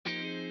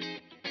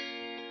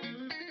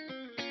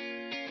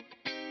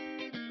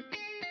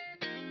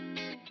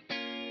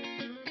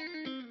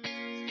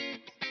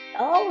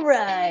All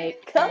right,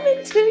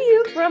 coming to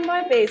you from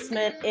my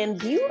basement in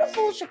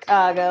beautiful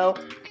Chicago,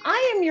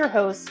 I am your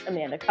host,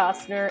 Amanda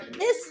Costner.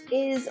 This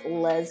is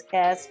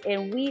LesCast,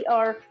 and we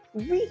are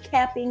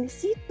recapping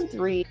Season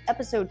 3,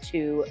 Episode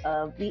 2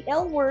 of the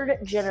L Word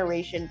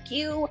Generation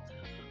Q.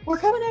 We're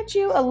coming at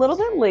you a little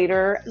bit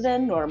later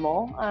than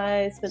normal.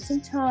 I spent some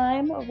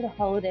time over the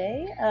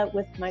holiday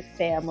with my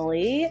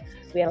family.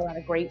 We had a lot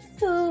of great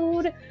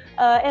food,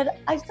 and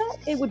I thought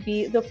it would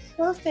be the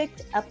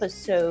perfect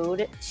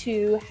episode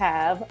to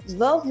have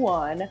the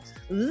one,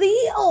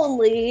 the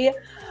only,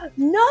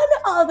 none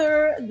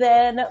other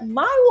than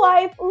my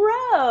wife,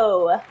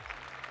 Ro.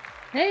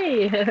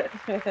 Hey.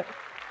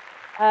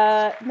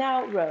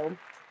 Now, Ro,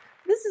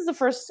 this is the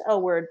first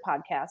L Word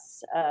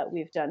podcast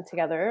we've done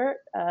together.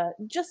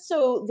 Just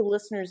so the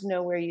listeners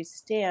know where you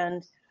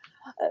stand,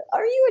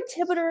 are you a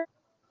Tibbiter?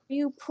 Are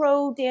you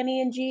pro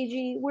Danny and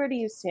Gigi? Where do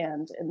you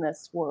stand in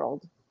this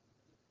world?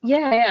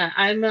 Yeah.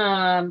 I'm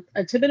a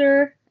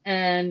Tibbiter,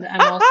 and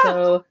I'm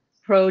also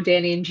pro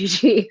Danny and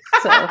Gigi.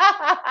 So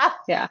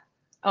yeah,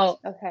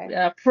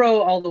 Okay.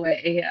 pro all the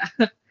way.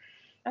 Yeah.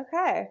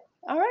 Okay.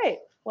 All right.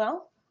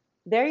 Well,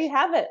 there you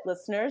have it,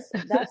 listeners.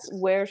 That's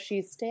where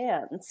she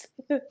stands.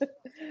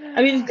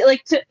 I mean,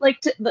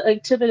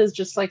 Tibbet is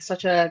just like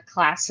such a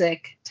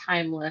classic,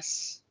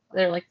 timeless.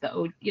 They're like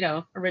the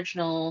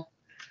original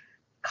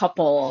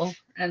couple,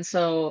 and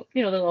so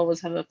they'll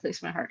always have a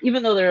place in my heart,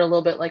 even though they're a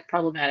little bit like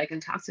problematic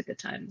and toxic at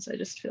times. I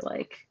just feel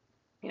like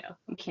you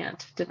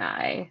can't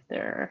deny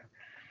their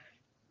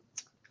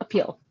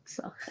appeal.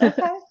 So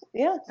Okay.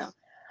 Yeah.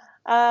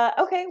 Yeah.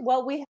 Okay.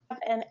 Well, we have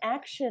an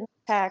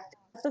action-packed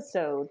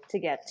episode to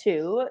get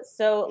to,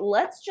 so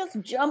let's just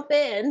jump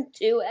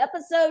into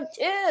episode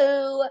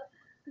 2.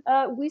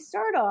 We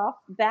start off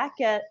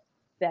back at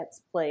Bet's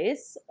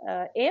place.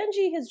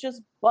 Angie has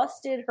just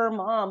busted her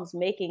mom's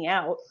making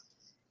out,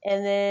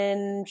 and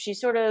then she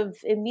sort of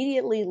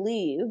immediately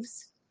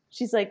leaves.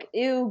 She's like,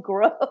 "Ew,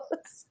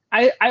 gross."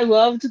 I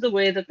loved the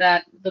way that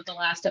the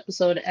last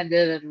episode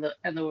ended,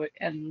 and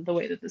the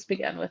way that this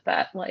began with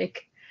that,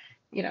 like,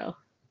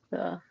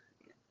 the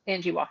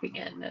Angie walking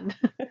in, and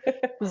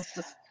it was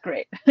just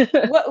great.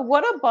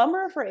 What a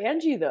bummer for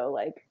Angie though.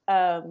 Like,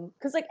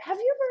 because like,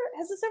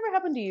 has this ever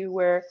happened to you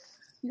where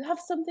you have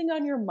something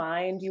on your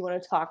mind you want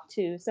to talk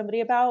to somebody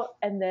about,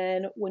 and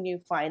then when you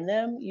find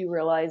them, you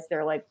realize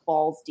they're like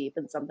balls deep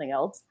in something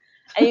else,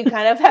 and you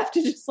kind of have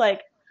to just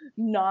like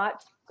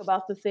not talk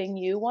about the thing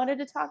you wanted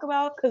to talk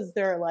about because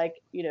they're like,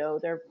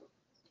 their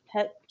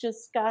pet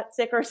just got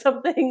sick or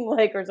something,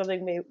 like, or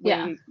something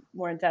way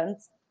more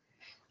intense.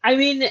 I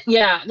mean,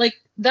 yeah, like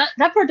that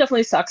part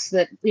definitely sucks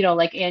that,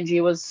 like Angie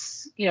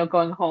was,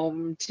 going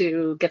home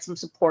to get some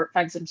support,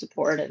 find some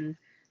support, and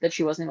that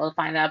she wasn't able to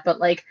find that. But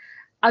like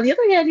on the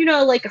other hand,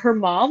 like her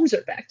moms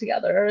are back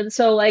together. And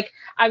so like,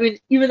 I mean,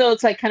 even though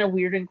it's like kind of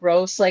weird and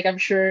gross, like I'm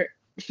sure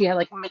she had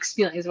like mixed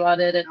feelings about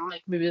it, and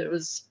like maybe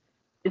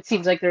it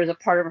seems like there was a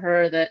part of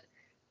her that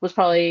was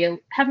probably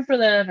happy for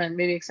them and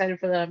maybe excited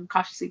for them,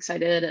 cautiously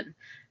excited.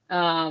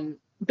 And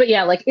but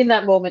yeah, like in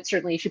that moment,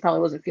 certainly she probably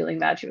wasn't feeling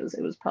that. It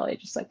was probably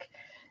just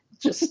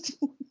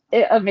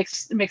a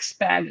mixed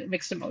bag,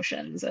 mixed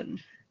emotions, and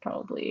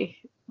probably,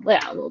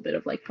 yeah, a little bit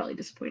of like probably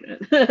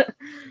disappointment.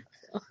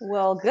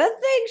 Well, good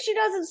thing she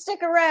doesn't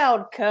stick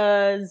around,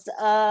 because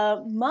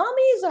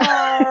mommies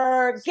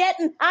are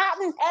getting hot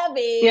and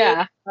heavy.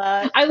 Yeah.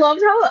 I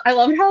loved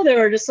how they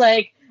were just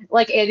like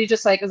Andy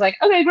just like was like,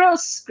 okay,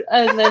 gross,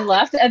 and then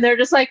left, and they're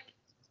just like,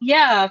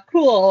 yeah,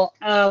 cool.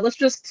 Let's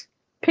just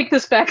pick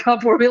this back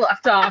up where we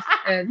left off,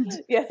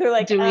 and yeah, they're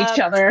like, do each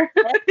other.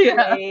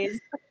 Yeah.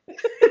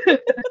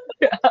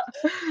 Yeah.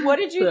 What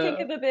did you think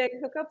of the big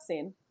hookup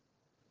scene?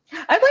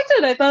 I liked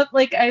it. I thought,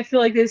 like, I feel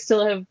like they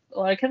still have a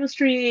lot of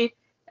chemistry,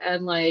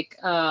 and like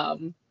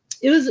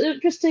it was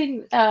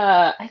interesting.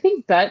 I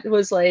think Bet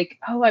was like,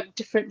 oh, I'm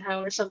different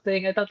now or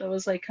something. I thought that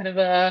was like kind of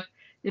a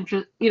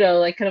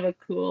like kind of a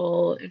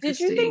cool,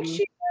 interesting. Did you think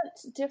she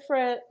meant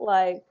different,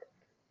 like,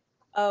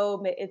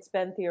 oh, it's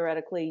been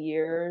theoretically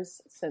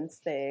years since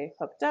they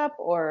hooked up,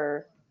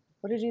 or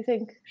what did you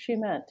think she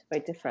meant by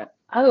different?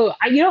 Oh,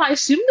 I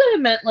assumed that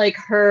it meant like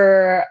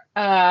her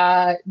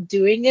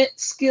doing it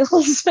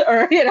skills,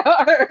 or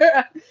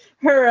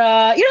her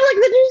like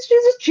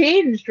she's just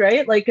changed,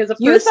 right? Like as a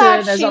person, you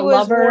thought as she a was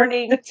lover.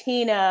 warning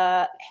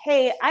Tina,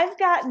 hey, I've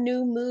got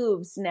new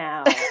moves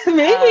now.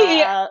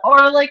 Maybe,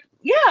 or like,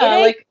 yeah,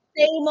 like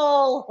same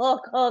old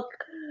hook,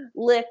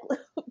 lick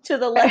to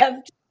the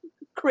left,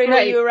 cradle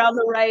right. you around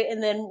the right,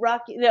 and then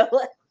rock you. Yeah,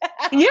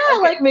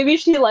 okay. Like maybe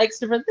she likes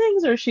different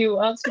things, or she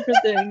wants different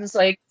things.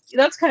 Like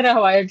that's kind of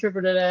how I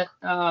interpreted it.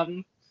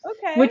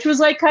 Okay. Which was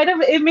like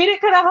it made it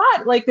kind of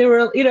hot. Like they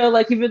were,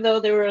 like even though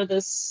they were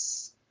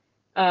this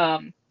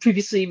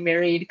previously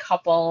married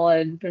couple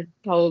and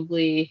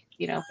probably,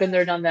 been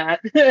there, done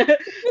that.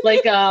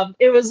 Like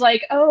it was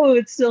like, oh,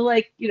 it's still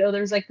like,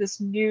 there's like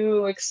this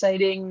new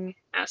exciting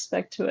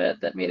aspect to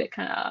it that made it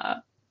kind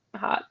of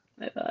hot,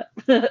 I thought.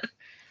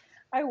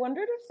 I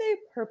wondered if they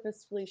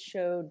purposefully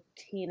showed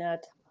Tina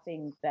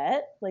topping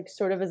Bet, like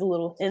sort of as a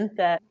little hint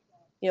that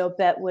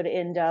Bet would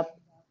end up,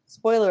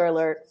 spoiler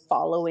alert,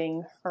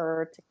 following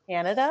her to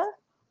Canada.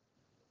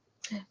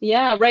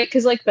 Yeah, right.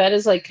 Because like Bet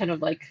is like kind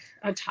of like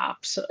on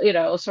top, so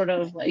sort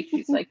of like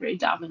she's like very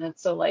dominant.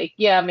 So like,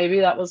 yeah, maybe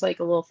that was like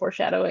a little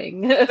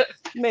foreshadowing.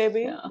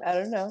 Maybe. Yeah. I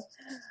don't know.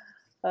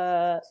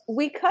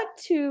 We cut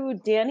to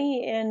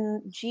Danny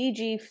and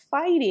Gigi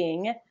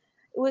fighting.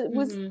 Hmm.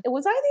 Was I the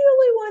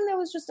only one that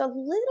was just a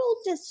little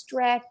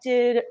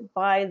distracted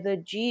by the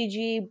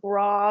Gigi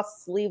bra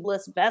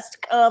sleeveless vest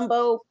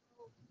combo?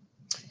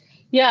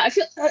 Yeah,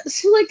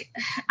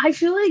 I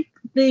feel like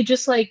they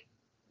just like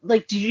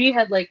Gigi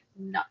had like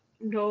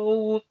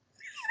no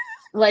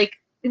like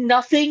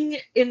nothing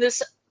in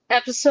this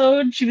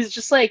episode. She was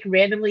just like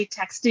randomly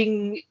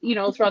texting,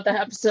 throughout the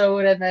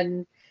episode, and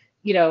then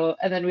we all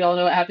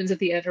know what happens at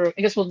the end, or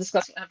I guess we'll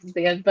discuss what happens at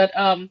the end.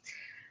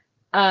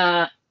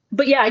 Uh,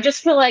 but yeah, I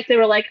just feel like they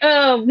were like,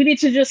 oh, we need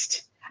to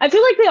just. I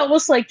feel like they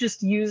almost like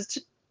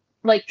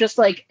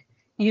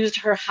used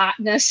her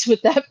hotness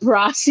with that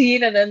bra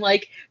scene, and then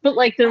but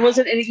like there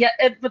wasn't any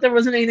yet, but there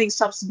wasn't anything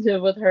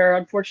substantive with her,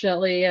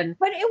 unfortunately, and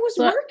But it was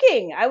so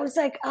working. I was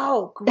like,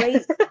 oh,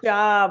 great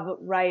job,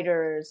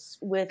 writers,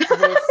 with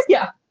this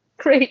yeah,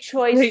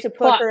 choice great to put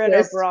plot her in a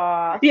twist.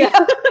 bra.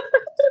 Yeah.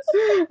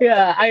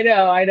 Yeah, I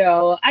know, I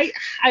know. I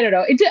don't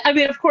know. I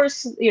mean, of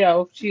course,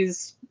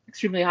 she's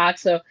extremely hot,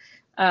 so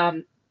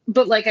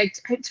but like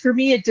for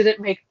me it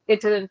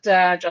didn't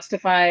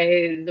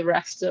justify the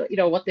rest of,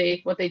 what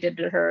they did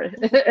to her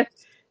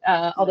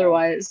No.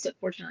 otherwise,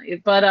 unfortunately.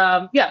 But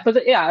yeah,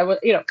 yeah, I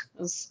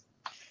was,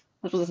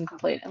 I wasn't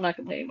complaining. I'm not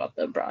complaining about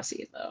the bra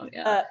scene though.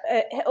 Yeah.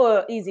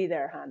 Easy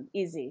there, hon.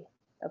 Easy.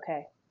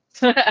 Okay.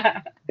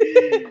 Yeah.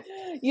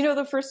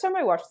 The first time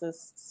I watched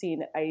this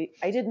scene, I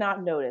did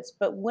not notice,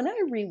 but when I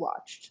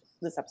rewatched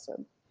this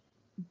episode,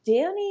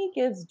 Danny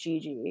gives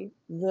Gigi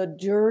the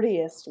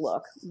dirtiest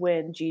look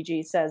when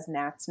Gigi says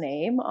Nat's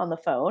name on the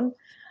phone.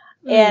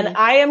 And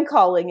I am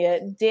calling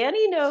it.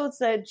 Danny knows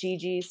that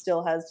Gigi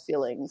still has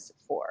feelings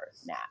for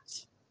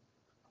Nat.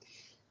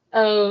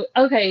 Oh,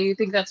 okay. You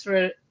think that's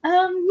for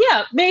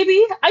yeah,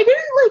 maybe. I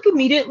didn't like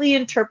immediately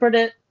interpret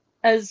it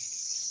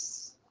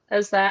as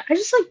that. I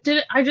just like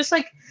didn't I just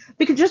like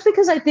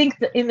because I think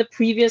that in the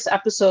previous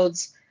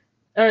episodes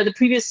or the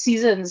previous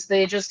seasons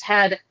they just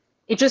had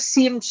it just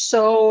seemed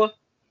so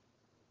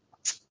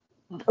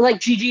like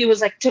Gigi was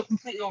like took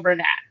completely over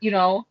Nat,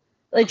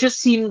 It just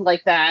seemed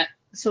like that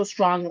so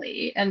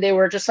strongly, and they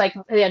were just like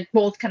they had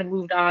both kind of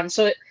moved on.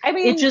 So I it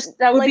mean, just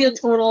that would be a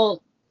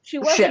total she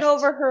wasn't shift.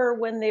 over her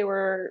when they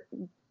were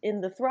in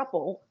the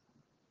throuple.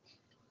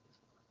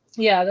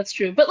 Yeah, that's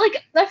true. But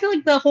like I feel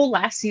like the whole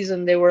last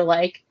season they were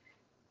like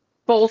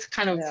both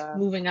kind of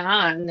moving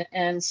on,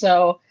 and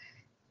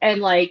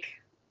like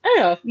I don't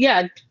know.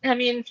 Yeah, I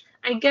mean,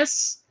 I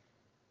guess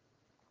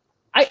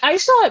I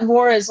saw it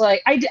more as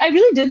like I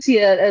really did see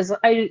it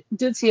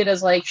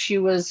as like she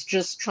was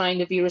just trying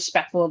to be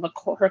respectful of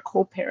her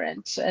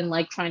co-parent and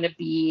like trying to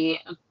be,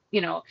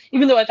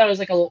 even though I thought it was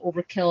like a little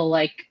overkill,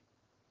 like,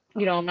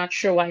 I'm not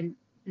sure why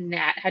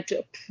Nat had to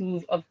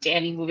approve of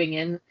Danny moving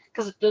in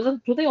because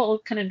do they all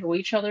kind of know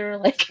each other,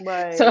 like,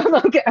 right? So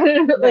like I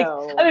don't know, like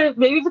no. I don't know,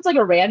 maybe if it's like a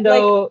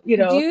rando,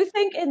 like, do you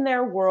think in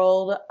their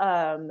world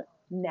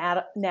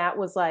Nat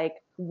was like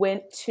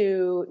went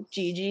to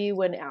Gigi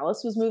when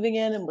Alice was moving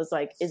in and was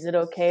like, is it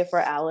okay for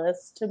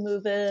Alice to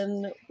move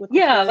in with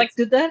like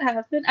did that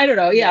happen? I don't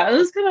know. Yeah, no. It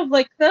was kind of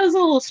like that was a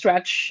little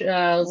stretch. It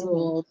was a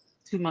little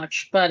too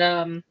much, but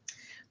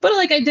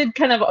like I did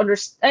kind of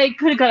I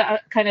could have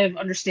kind of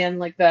understand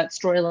like that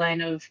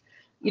storyline of,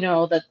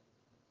 that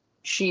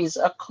she's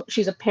a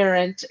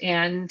parent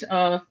and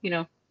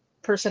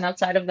person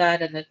outside of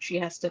that, and that she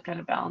has to kind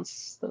of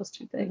balance those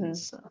two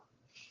things. So.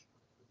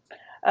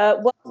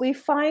 Well, we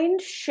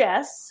find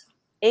Shess,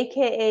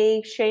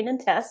 aka Shane and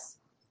Tess,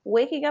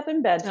 waking up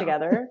in bed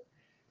together.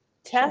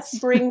 Tess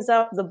brings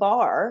up the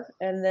bar,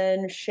 and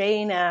then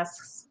Shane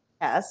asks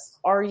Tess,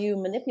 "Are you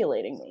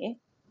manipulating me?"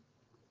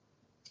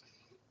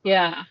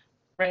 Yeah,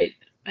 right.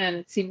 And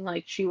it seemed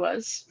like she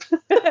was.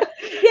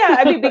 Yeah,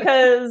 I mean,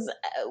 because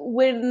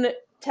when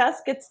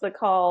Tess gets the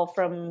call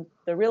from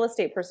the real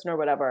estate person or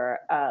whatever,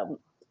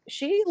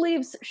 she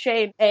leaves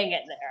Shane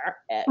hanging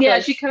there. Yeah,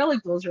 she kind of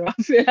like blows her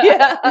off.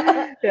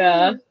 Yeah.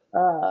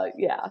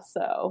 Yeah.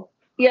 So.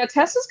 Yeah,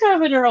 Tess is kind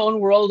of in her own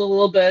world a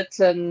little bit,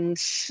 and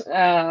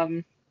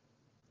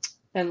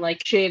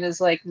like Shane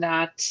is like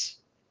not,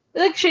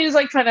 like Shane is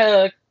like trying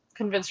to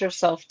convince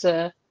herself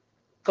to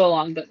go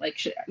along, but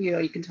like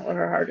you can tell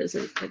her heart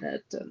isn't in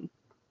it, and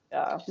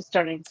she's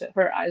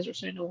her eyes are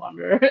starting to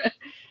wander.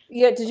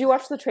 Yeah, did you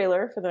watch the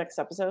trailer for the next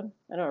episode?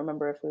 I don't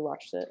remember if we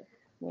watched it.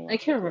 I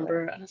can't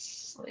remember,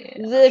 honestly.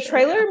 The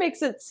trailer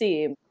makes it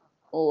seem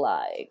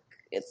like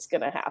it's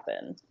gonna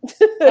happen.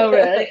 Oh,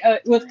 really?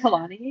 With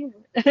Kalani?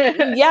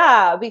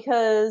 Yeah,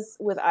 because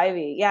with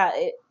Ivy, yeah,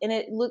 and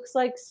it looks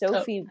like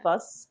Sophie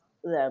busts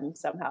them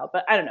somehow,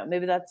 but I don't know.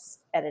 Maybe that's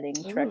editing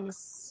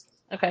tricks.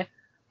 Okay.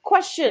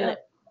 Question: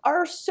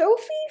 Are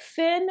Sophie,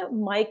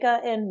 Finn, Micah,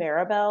 and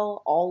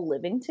Maribel all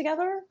living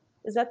together?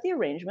 Is that the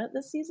arrangement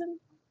this season?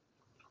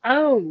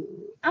 Oh,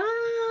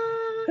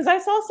 Because I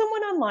saw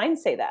someone online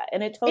say that,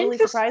 and it totally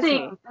surprised me.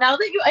 interesting. Now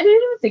that I didn't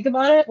even think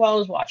about it while I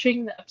was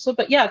watching the episode,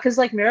 but yeah, because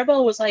like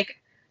Mirabelle was like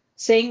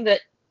saying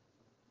that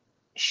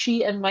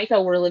she and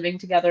Micah were living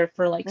together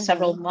for like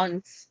several Hmm.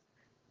 months,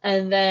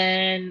 and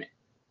then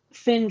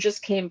Finn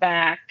just came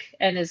back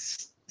and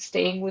is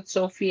staying with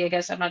Sophie. I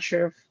guess I'm not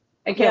sure if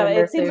I can't Yeah,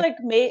 remember it if seems they.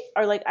 like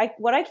are like I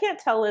what I can't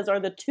tell is are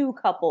the two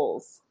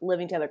couples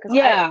living together because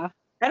Yeah,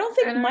 I don't I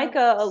think don't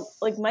know.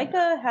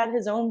 Micah had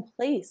his own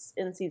place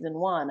in season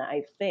one,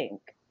 I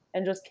think,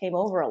 and just came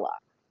over a lot.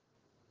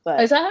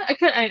 Is But that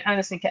I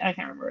honestly I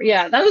can't remember.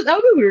 Yeah, that would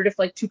be weird if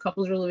like two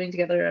couples were living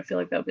together. I feel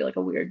like that would be like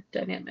a weird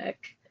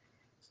dynamic,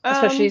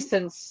 especially for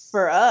since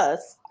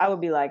us, I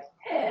would be like,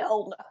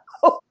 hell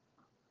no.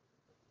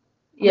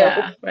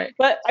 yeah, No. right.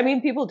 But I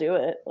mean people do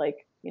it,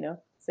 like,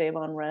 save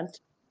on rent.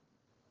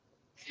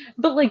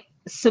 But like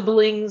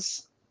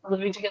siblings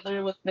living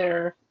together With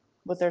their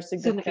significant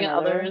significant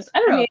other. others. I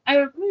don't I mean,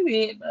 know. I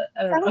maybe, but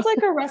I don't sounds know.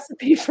 like a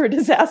recipe for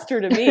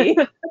disaster to me.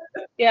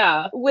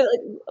 Yeah, With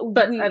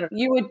but I don't know.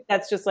 you would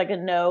that's just like a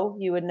no.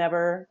 You would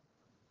never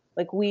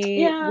like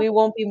Yeah, we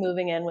won't be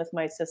moving in with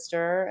my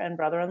sister and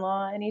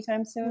brother-in-law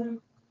anytime soon.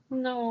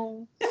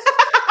 no.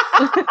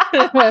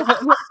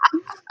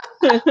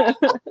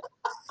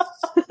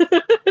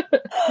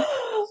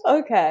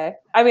 Okay.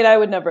 I mean, I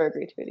would never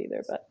agree to it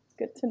either, but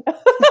good to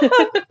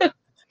know.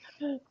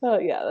 Oh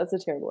yeah, that's a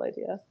terrible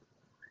idea.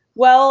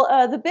 Well,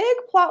 the big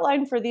plot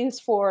line for these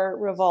four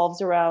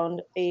revolves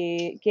around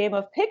a game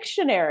of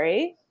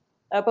Pictionary.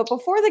 But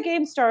before the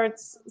game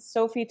starts,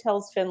 Sophie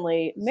tells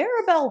Finley,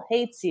 Maribel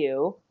hates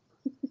you.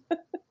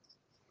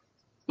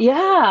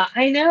 Yeah,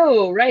 I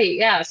know, right?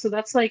 Yeah, so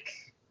that's like,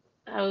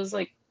 I was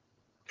like,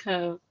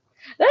 kind of.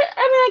 That,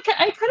 I mean,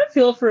 I kind of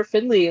feel for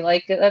Finley.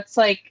 Like that's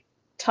like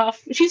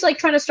tough. She's like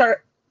trying to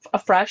start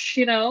afresh,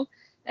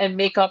 and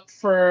make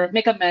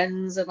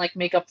amends and like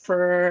make up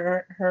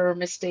for her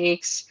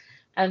mistakes.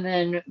 And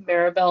then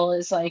Maribel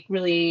is like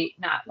really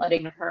not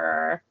letting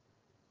her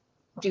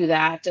do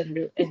that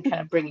and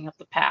kind of bringing up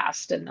the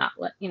past and not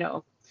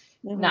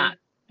Mm-hmm. not.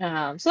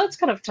 So that's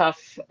kind of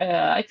tough.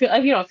 I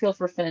feel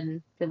for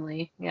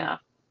Finley. Yeah.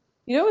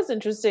 You know what's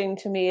interesting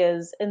to me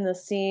is in the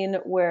scene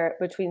where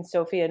between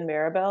Sophie and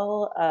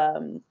Maribel,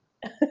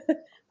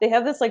 they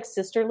have this like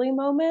sisterly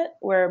moment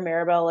where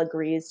Maribel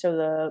agrees to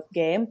the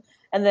game,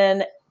 and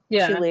then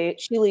Yeah.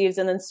 she leaves,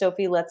 and then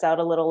Sophie lets out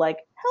a little like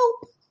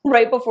help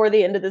right before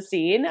the end of the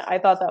scene. I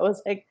thought that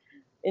was like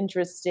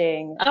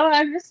interesting, Oh,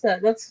 I missed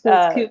that. That's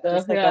cute though.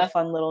 just like a Yeah.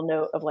 fun little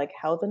note of like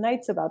how the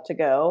night's about to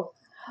go.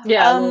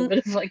 Yeah, a little Um,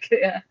 bit of like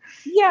yeah.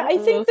 yeah, I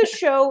Oh, think the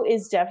show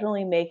is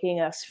definitely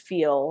making us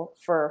feel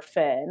for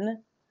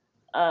Finn.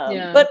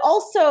 yeah. But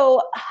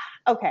also,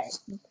 okay.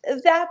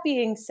 That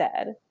being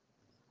said,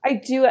 I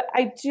do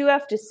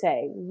have to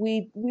say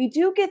we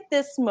do get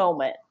this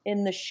moment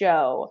in the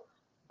show.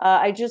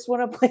 I just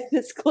want to play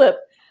this clip.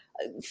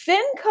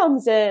 Finn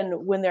comes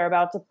in when they're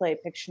about to play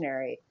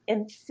Pictionary,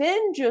 and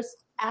Finn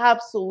just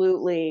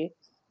absolutely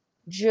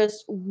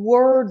just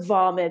word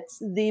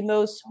vomits the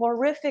most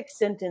horrific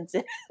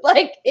sentences.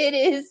 Like it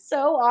is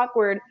so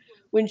awkward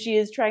when she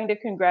is trying to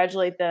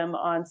congratulate them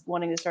on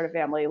wanting to start a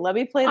family. Let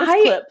me play this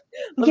I clip.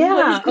 Let me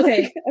play this yeah, clip.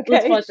 okay. Let's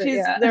Okay, watch it.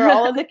 Yeah. they're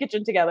all in the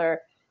kitchen together.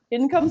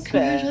 In comes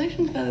Finn.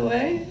 Congratulations, by the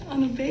way,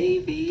 on a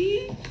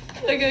baby.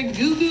 Like a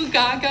goo goo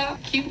gaga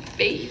cute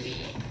baby.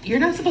 You're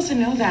not supposed to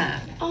know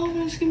that. Oh,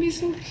 but it's gonna be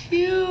so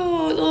cute. A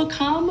little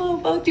combo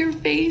of both your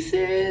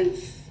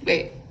faces.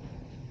 Wait.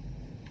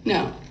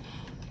 No.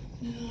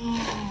 No.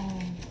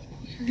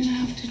 You're gonna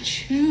have to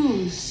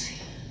choose.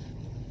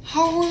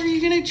 How are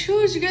you gonna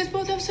choose? You guys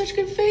both have such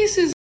good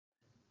faces.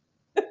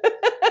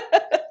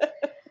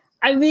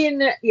 I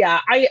mean, yeah,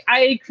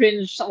 I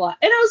cringed a lot.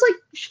 And I was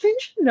like, Finn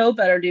should know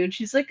better, dude.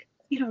 She's like,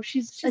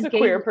 She's a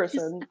queer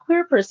person. a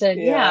queer person.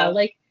 Yeah, Yeah.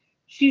 like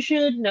she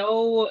should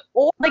know.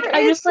 Or Like I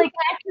is just it like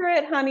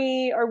accurate,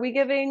 honey? Are we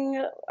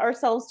giving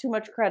ourselves too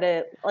much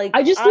credit? Like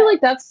I just feel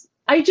like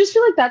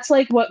that's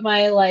like what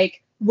my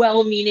like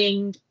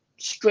well-meaning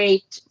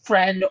straight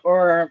friend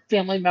or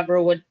family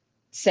member would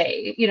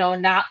say,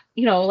 not,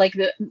 like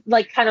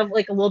like kind of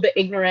like a little bit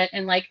ignorant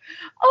and like,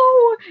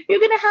 oh, you're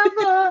gonna have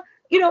a,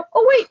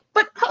 oh wait,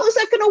 but how is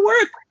that gonna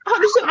work? How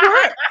does it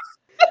work?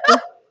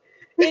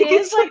 it Like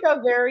is it's like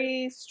a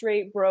very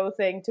straight bro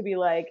thing to be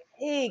like,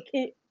 hey,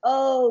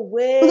 oh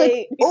like,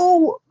 wait.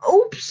 oh,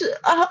 oops,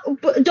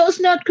 but does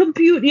not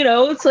compute,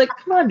 it's like,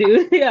 come on,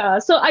 dude. Yeah,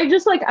 so I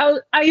just like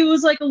I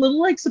was like a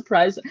little like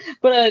surprised,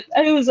 but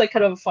it was like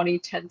kind of a funny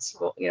tense,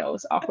 it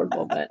was an awkward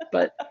moment,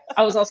 but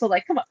I was also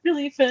like, come on,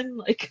 really, Finn,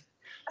 like,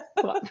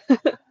 come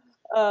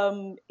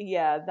on.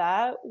 Yeah,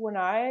 that when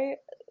I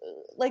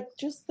like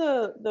just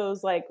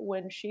those like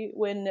when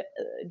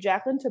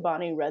Jacqueline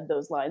Tabani read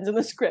those lines in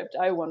the script,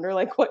 I wonder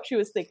like what she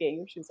was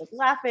thinking, if she was like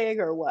laughing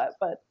or what.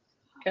 But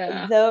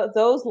Yeah,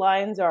 those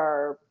lines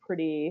are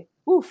pretty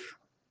oof.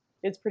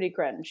 It's pretty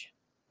cringe.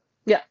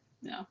 yeah,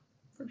 yeah,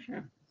 for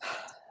sure.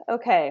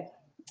 Okay.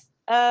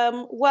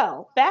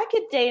 Well, back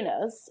at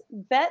Dana's,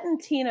 Bet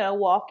and Tina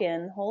walk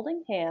in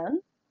holding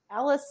hands.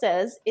 Alice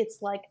says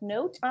it's like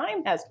no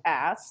time has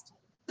passed.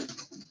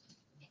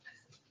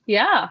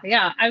 Yeah.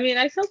 I mean,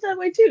 I felt that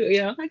way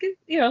too.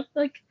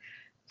 Like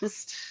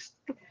just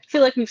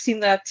feel like we've seen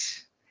that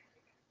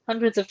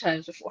hundreds of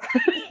times before.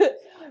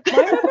 My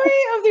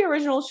memory of the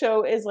original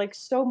show is like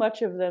so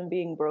much of them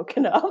being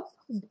broken up,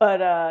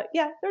 but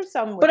yeah, there's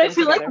some. But I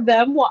feel like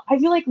I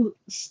feel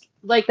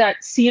like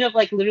that scene of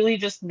like literally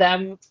just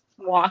them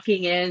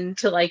walking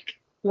into like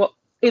what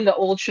in the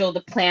old show,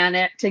 the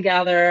planet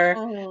together,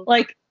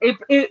 like it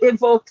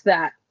evoked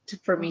that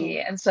for me,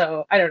 and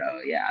so I don't know.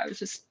 Yeah, it was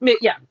just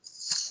yeah.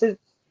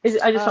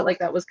 I just felt like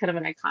that was kind of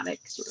an iconic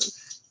sort of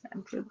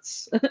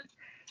entrance.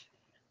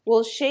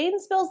 Well, Shane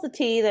spills the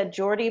tea that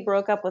Geordie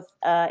broke up with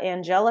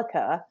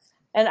Angelica,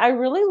 and I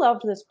really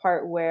loved this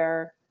part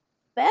where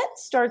Bette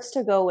starts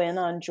to go in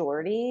on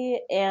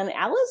Geordie, and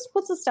Alice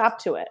puts a stop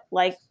to it.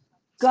 Like,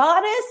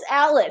 Goddess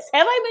Alice.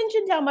 Have I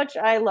mentioned how much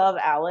I love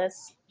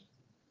Alice?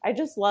 I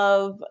just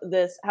love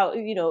this, how,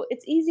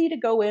 it's easy to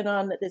go in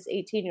on this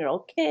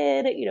 18-year-old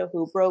kid,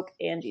 who broke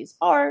Angie's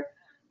heart.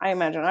 I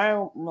imagine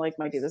I might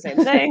do the same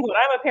thing when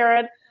I'm a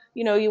parent.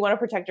 You want to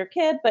protect your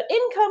kid, but in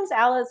comes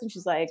Alice, and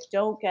she's like,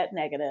 "Don't get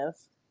negative."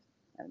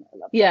 And I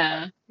love that.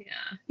 Yeah.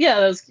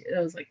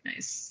 That was like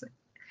nice.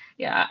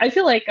 Yeah, I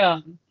feel like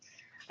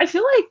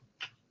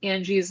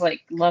Angie's like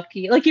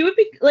lucky. Like it would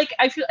be like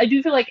I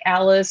do feel like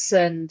Alice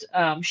and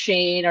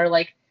Shane are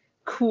like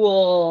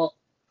cool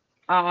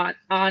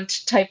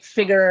aunt type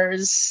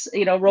figures,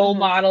 role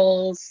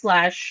models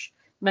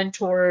 /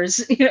 mentors,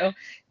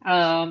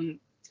 and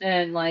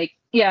like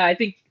I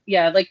think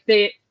like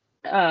they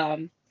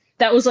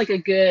that was like a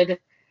good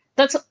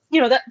that's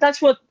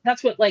what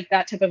like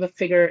that type of a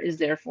figure is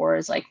there for,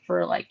 is like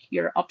for like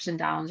your ups and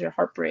downs, your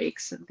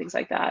heartbreaks and things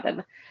like that,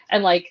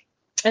 and like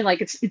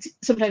it's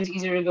sometimes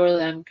easier to go to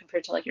them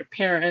compared to like your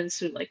parents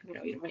who like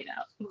you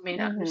may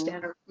not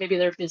understand, or maybe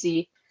they're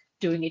busy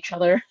doing each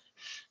other,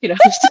 busy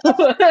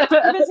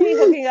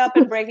hooking up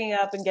and breaking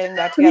up and getting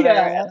back together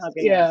and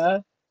hugging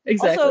up.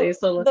 Exactly.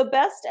 Also, so the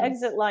best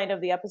exit line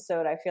of the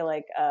episode, I feel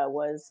like,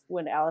 was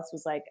when Alice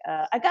was like,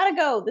 "I gotta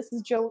go. This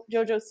is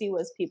JoJo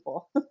Siwa's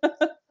people."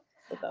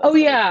 Oh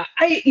yeah,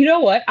 you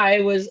know what?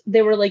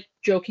 They were like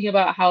joking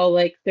about how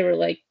like they were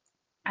like,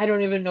 I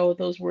don't even know what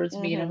those words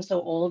mean. I'm so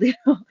old,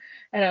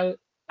 and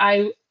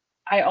I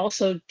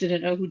also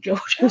didn't know who JoJo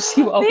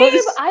Siwa was.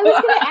 Babe, I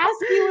was gonna ask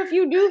you if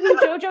you knew who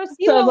JoJo Siwa was.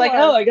 So I was like,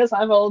 oh, I guess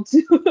I'm old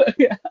too.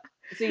 Yeah.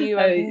 So you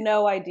have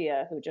no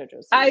idea who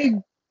JoJo Siwa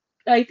is.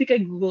 I think I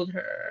googled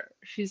her.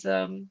 She's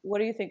What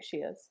do you think she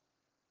is?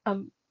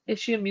 Is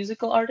she a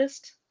musical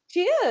artist?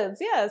 She is,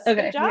 yes.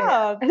 Okay. Good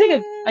job. Yeah. I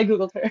think I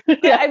googled her.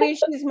 Yeah, I mean,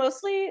 she's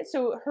mostly,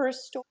 so her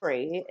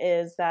story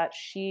is that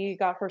she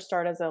got her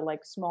start as a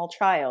like small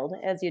child,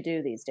 as you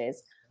do these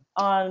days,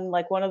 on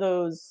like one of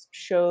those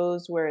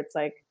shows where it's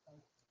like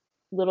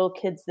little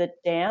kids that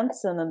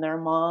dance, and then their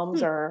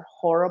moms are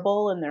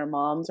horrible, and their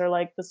moms are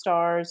like the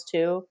stars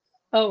too.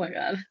 Oh my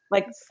god!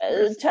 Like,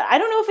 I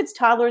don't know if it's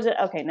toddlers.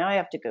 Okay, now I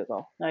have to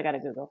Google. Now I got to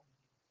Google.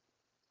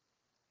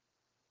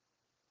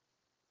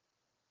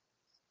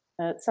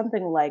 It's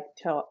something like,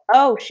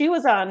 she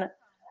was on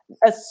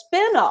a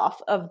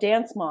spin-off of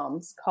Dance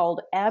Moms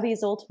called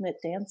Abby's Ultimate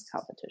Dance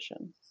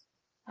Competition.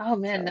 Oh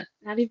man,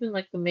 not even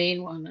like the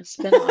main one, a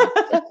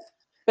spin-off.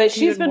 But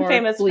she's been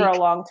famous for a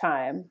long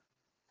time.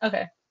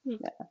 Okay.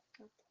 Yeah.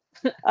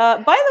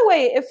 By the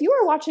way, if you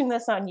are watching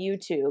this on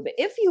YouTube,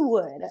 if you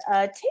would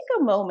take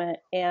a moment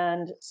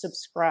and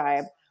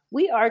subscribe.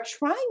 We are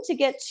trying to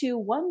get to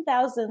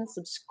 1,000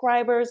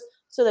 subscribers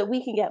so that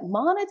we can get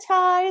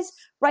monetized.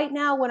 Right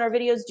now, when our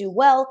videos do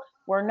well,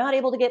 we're not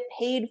able to get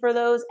paid for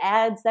those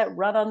ads that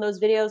run on those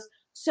videos.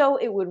 So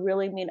it would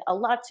really mean a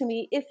lot to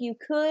me if you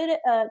could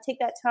take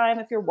that time.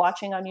 If you're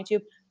watching on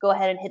YouTube, go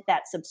ahead and hit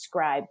that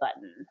subscribe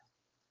button.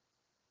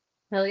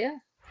 Hell yeah.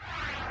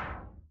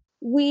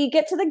 We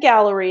get to the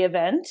gallery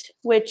event,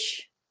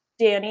 which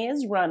Danny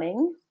is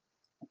running.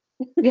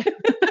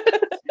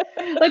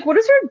 Like, what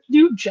is her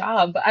new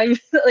job?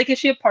 Is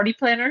she a party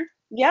planner?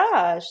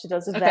 Yeah, she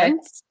does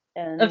events.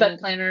 And event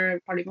planner,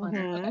 party planner.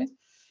 Mm-hmm. Okay.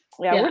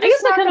 Yeah, we're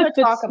just not going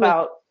to talk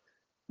about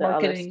the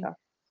marketing other stuff.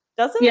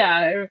 Does it?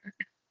 Yeah,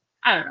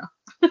 I don't know.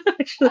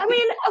 I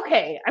mean,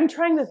 okay, I'm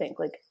trying to think.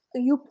 Like,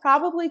 you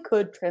probably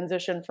could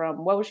transition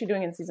from, what was she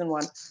doing in season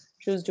 1?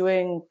 She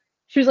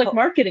was like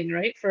marketing,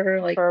 right, for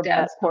her like for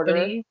dad's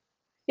company.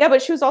 Yeah,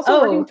 but she was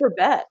also working for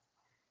Bette.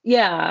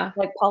 Yeah,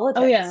 like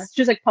politics. Oh yeah, she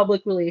was like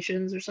public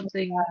relations or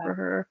something for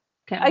her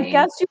campaign. I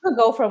guess you could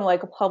go from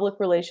like public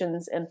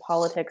relations and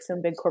politics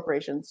and big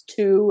corporations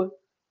to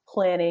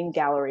planning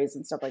galleries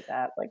and stuff like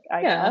that. Like,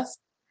 I guess.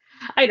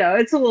 I know,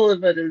 it's a little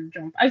bit of a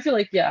jump. I feel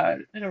like, I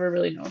never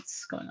really know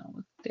what's going on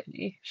with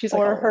Danny. She's like,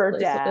 or her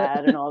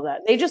dad and all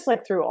that. They just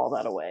like threw all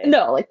that away.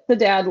 No, like the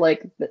dad,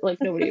 like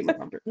nobody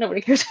remembers.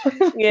 Nobody cares about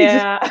him.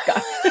 Yeah.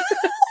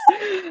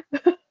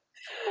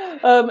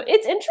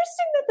 It's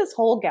interesting that this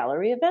whole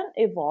gallery event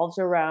evolves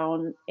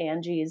around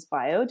Angie's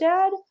bio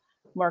dad,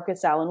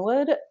 Marcus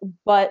Allenwood,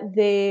 but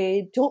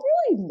they don't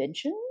really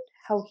mention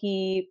how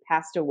he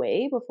passed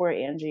away before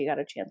Angie got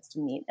a chance to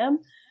meet him.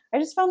 I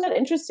just found that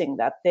interesting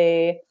that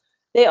they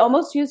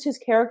almost used his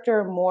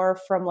character more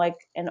from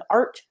like an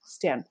art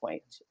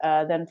standpoint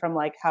than from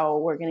like how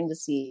we're getting to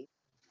see.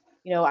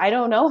 I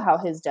don't know how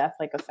his death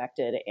like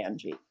affected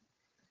Angie.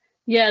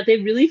 Yeah, they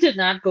really did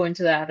not go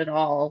into that at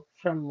all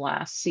from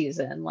last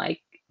season.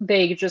 Like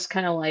they just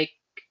kind of like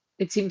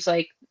it seems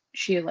like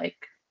she like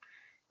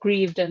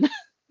grieved and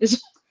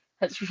is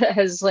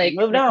has like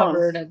Moved on.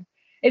 recovered and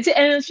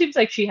it seems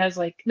like she has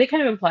like they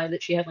kind of implied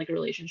that she had like a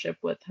relationship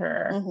with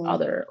her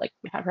other like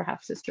her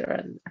half sister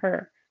and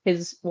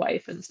his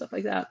wife and stuff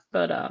like that.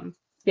 But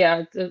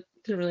yeah, didn't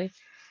really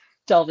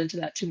delve into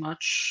that too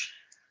much.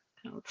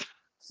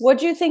 What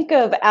do you think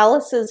of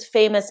Alice's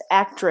famous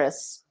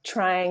actress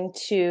trying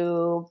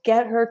to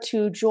get her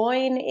to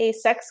join a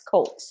sex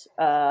cult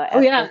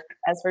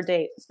as her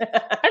date? I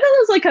thought that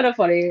was like kind of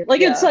funny.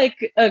 Like it's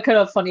like a kind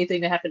of funny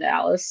thing to happen to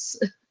Alice.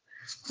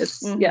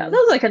 Yeah, that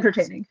was like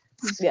entertaining.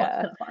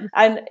 Yeah.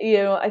 And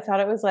I thought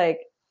it was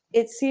like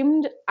it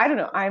seemed, I don't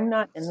know, I'm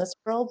not in this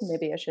world.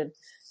 Maybe I should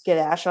get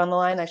Ash on the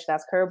line. I should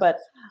ask her, but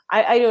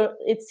I don't,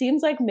 it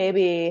seems like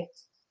maybe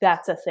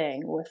that's a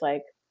thing with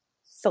like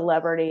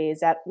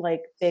celebrities at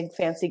like big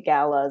fancy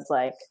galas.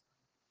 Like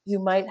you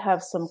might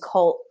have some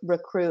cult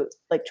recruit,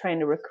 like trying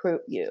to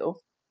recruit you.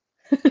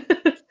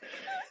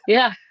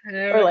 Yeah.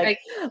 Or like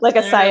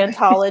a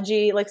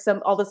Scientology, like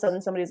all of a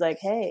sudden somebody's like,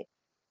 hey,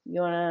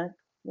 you want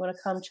to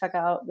come check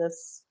out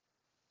this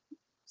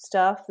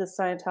stuff, this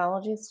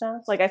Scientology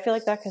stuff? Like, I feel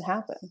like that could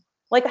happen.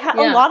 Like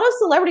a lot of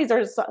celebrities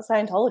are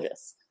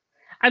Scientologists.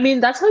 I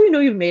mean, that's how you know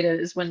you've made it,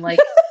 is when like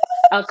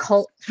a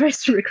cult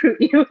tries to recruit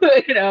you.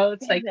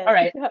 It's like, all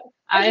right,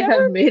 I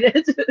have made it.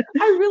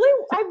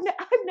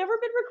 I've never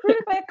been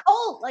recruited by a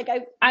cult. Like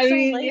I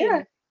mean,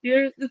 yeah,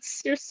 you're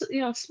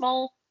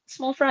small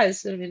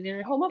fries. I mean,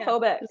 you're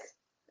homophobic.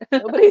 Yeah.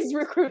 Nobody's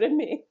recruited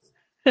me.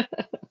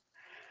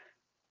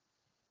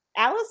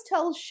 Alice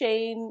tells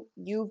Shane,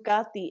 "You've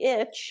got the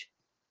itch."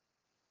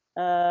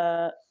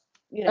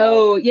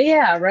 Oh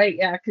yeah, right,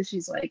 yeah, because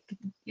she's like,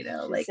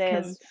 like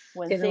says,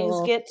 when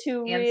things get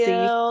too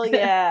real,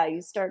 yeah,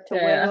 you start to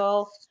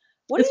wiggle.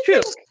 What do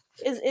you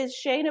think? Is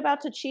Shane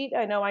about to cheat?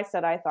 I know I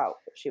said I thought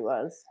she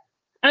was.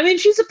 I mean,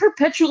 she's a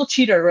perpetual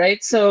cheater,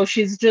 right? So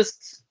she's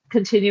just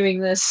continuing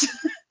this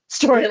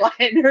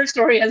storyline. Her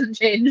story hasn't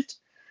changed.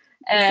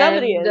 And,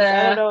 somebody is.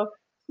 I don't know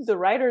who the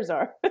writers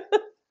are.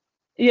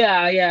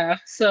 Yeah.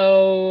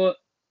 So,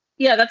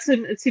 yeah,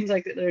 it seems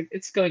like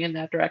it's going in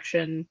that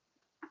direction.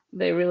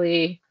 They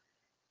really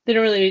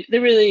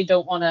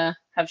don't want to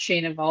have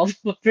Shane involved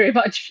very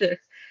much.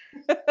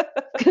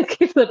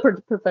 Keep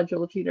the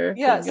perpetual cheater.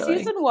 Yeah,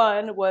 season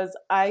 1 was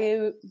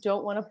I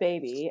don't want a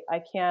baby.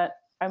 I can't.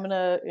 I'm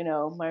gonna,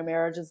 my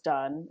marriage is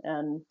done.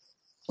 And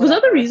was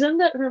that the reason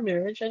that her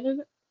marriage ended?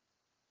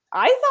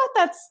 I thought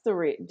that's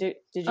the did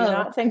you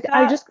not think that?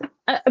 I just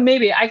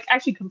maybe I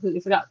actually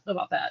completely forgot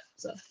about that.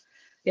 So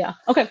yeah,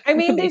 okay. I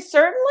mean, they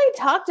certainly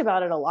talked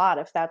about it a lot.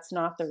 If that's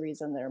not the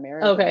reason their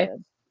marriage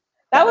ended.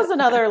 That was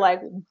another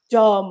like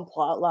dumb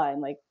plot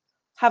line. Like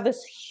have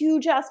this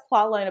huge ass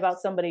plot line about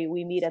somebody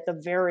we meet at the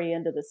very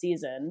end of the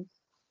season.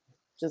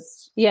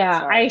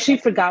 I actually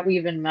forgot we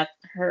even met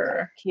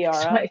her,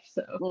 Kiara.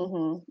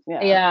 So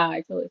yeah,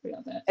 I totally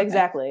forgot that.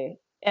 Exactly.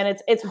 And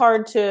it's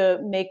hard to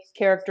make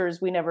characters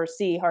we never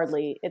see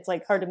hardly. It's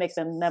like hard to make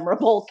them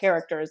memorable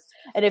characters.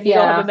 And if you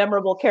don't have a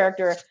memorable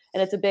character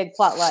and it's a big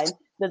plot line,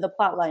 then the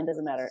plot line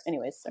doesn't matter.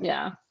 Anyways.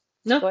 Yeah.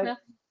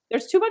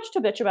 There's too much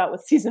to bitch about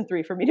with season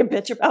 3 for me to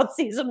bitch about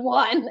season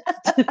 1.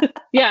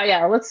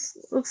 Yeah. Let's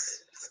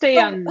stay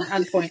on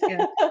point.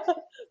 Yeah.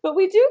 But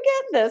we do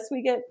get this.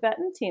 We get Bette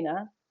and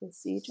Tina. They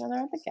see each other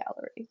at the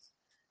gallery,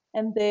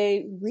 and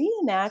they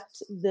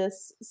reenact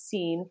this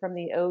scene from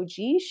the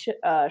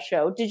OG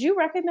show. Did you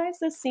recognize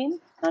this scene,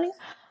 honey?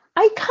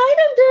 I kind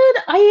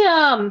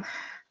of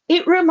did.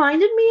 It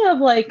reminded me of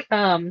like,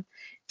 do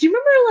you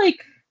remember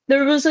like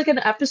there was like an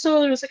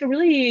episode? There was like a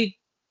really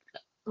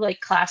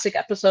like classic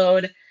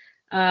episode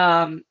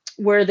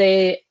where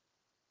they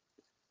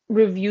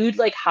reviewed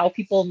like how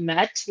people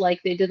met.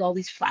 Like they did all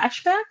these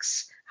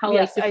flashbacks, how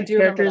like different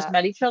characters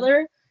met each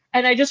other.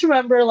 And I just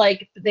remember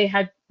like they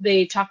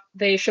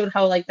showed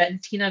how like Bette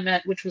and Tina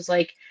met, which was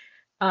like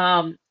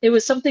it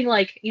was something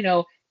like,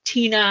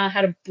 Tina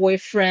had a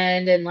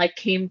boyfriend and like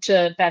came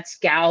to Bette's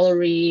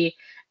gallery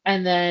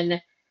and then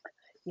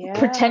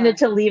pretended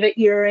to leave an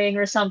earring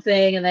or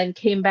something and then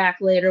came back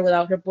later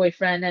without her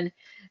boyfriend and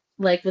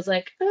like was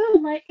like, oh,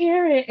 my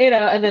earring,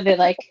 and then they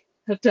like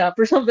hooked up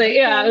or something.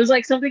 Yeah, it was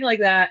like something like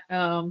that.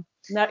 Now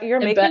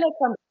you're making it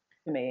come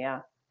to me,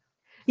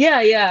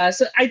 yeah.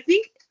 So I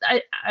think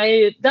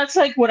I that's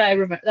like what I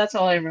remember. That's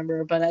all I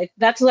remember. But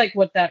that's like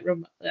what that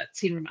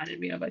scene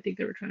reminded me of. I think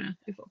they were trying to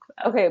evoke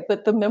that. Okay,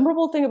 but the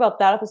memorable thing about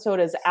that episode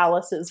is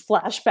Alice's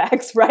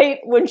flashbacks, right?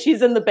 When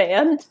she's in the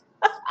band.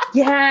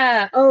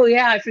 Yeah. Oh,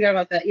 yeah. I forgot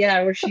about that.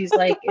 Yeah, where she's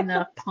like in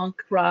a punk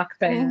rock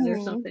band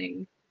or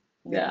something.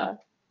 Yeah.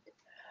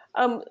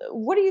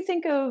 What do you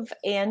think of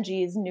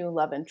Angie's new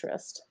love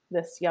interest?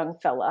 This young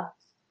fella.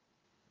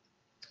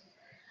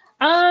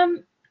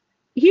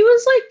 he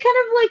was like kind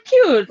of like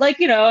cute,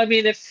 like I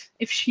mean, if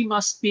she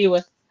must be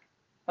with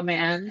a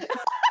man,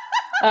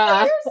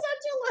 uh, You're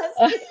such a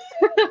lesbian.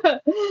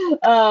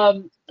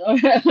 um,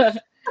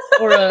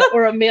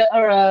 or a male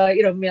or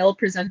a male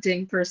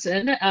presenting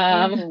person,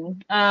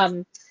 Mhm. yeah,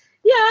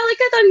 like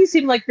I thought he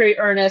seemed like very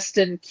earnest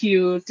and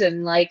cute,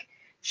 and like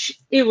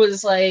it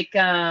was like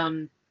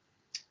kind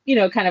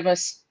of a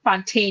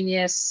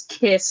spontaneous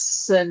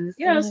kiss, and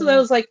so that Mhm.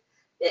 was like,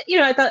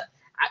 I thought,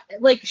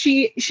 like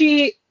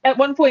she at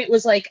one point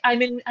was like, I'm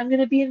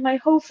gonna be in my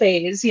hoe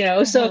phase, so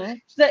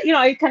Mhm. that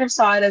I kind of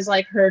saw it as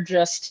like her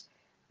just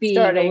being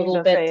a Starting little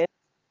the bit, phase.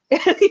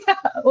 yeah,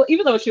 well,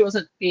 even though she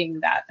wasn't being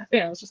that,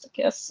 it was just a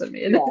kiss, I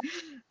mean, Yeah.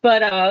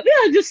 but yeah,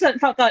 I just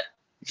thought that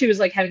she was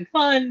like having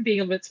fun, being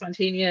a bit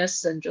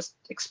spontaneous, and just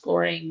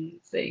exploring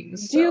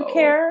things. Do you So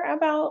care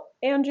about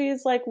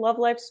Angie's like love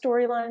life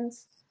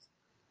storylines?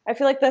 I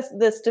feel like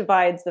this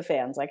divides the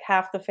fans. Like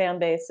half the fan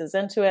base is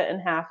into it,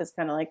 and half is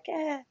kind of like,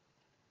 eh.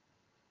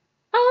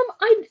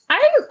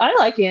 I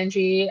like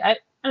Angie. I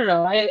don't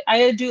know.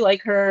 I do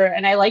like her,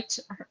 and I liked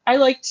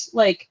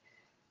like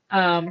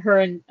her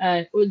and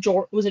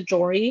was it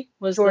Jory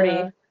was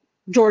Jordy.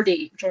 the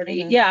Jordy,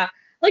 Hmm. yeah,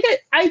 like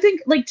I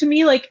think, like, to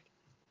me, like,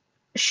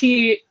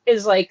 she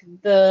is like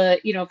the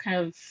kind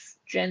of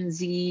Gen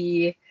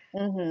Z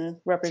Hmm.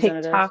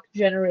 Representative. TikTok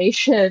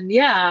generation,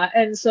 yeah,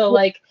 and so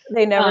like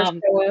They never um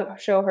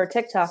show her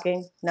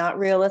TikToking. Not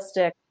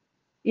realistic.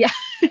 yeah,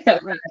 yeah,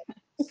 right.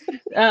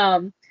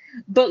 um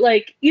but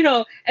like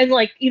and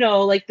like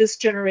like this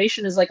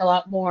generation is like a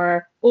lot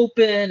more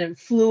open and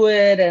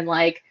fluid, and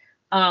like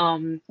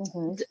Hmm.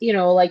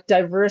 like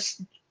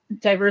diverse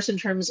in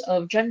terms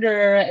of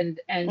gender, and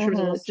in terms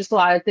Hmm. of just a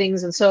lot of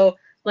things, and so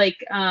like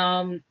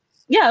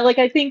yeah, like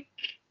I think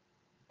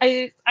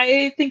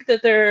that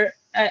they're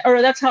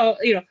or that's how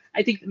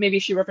I think maybe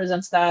she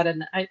represents that,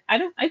 and I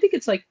think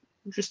it's like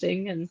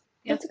interesting, and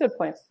yeah. That's a good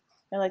point.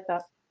 I like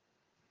that.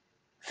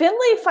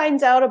 Finley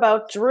finds out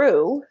about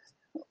Drew,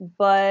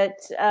 but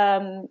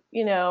I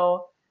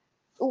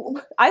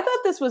thought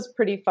this was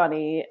pretty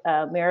funny.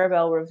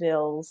 Maribel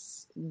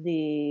reveals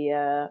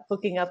the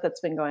hooking up that's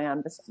been going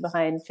on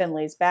behind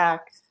Finley's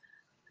back,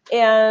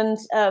 and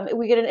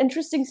we get an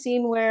interesting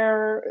scene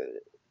where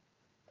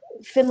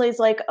Finley's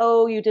like,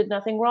 "Oh, you did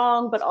nothing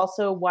wrong, but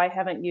also, why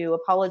haven't you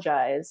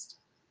apologized?"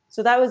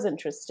 So that was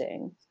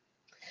interesting.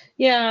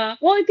 Yeah,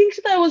 well, I think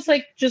that was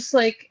like just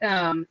like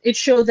it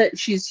showed that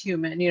she's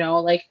human,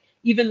 like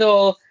even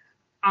though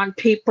on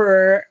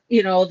paper,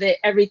 that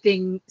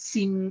everything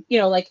seemed,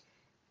 like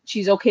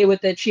she's okay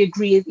with it. She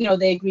agreed,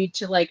 they agreed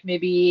to like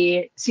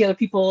maybe see other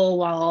people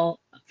while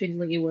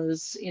Finley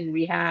was in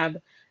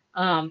rehab.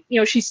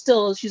 She's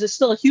still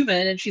a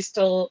human, and she's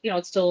still,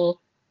 it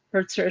still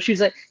hurts her.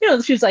 She's like,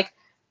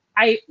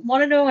 I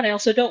want to know, and I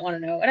also don't want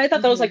to know. And I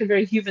thought that was Hmm. like a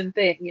very human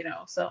thing,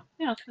 So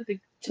yeah, I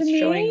think To just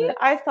showing me, that.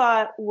 I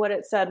thought what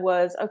it said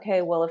was,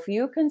 okay, well, if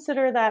you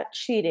consider that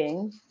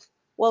cheating,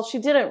 well, she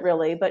didn't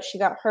really, but she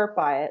got hurt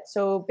by it.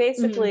 So Mhm.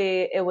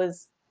 basically, it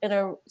was in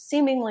a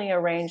seemingly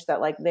arranged that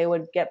like they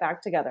would get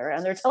back together,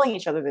 and they're telling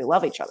each other they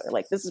love each other.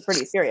 Like this is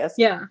pretty serious.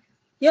 Yeah.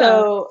 Yeah.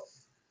 So,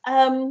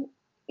 um,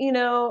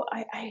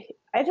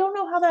 I don't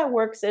know how that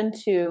works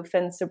into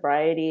Finn's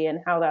sobriety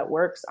and how that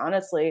works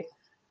honestly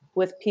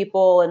with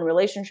people and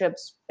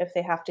relationships if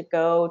they have to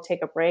go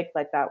take a break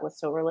like that with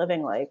sober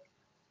living. Like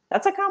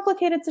that's a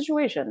complicated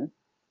situation.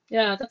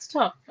 Yeah, that's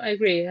tough. I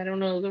agree. I don't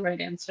know the right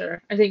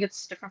answer. I think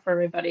it's different for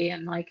everybody,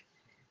 and like,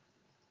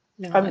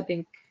 I I'm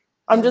think,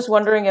 I'm yeah. just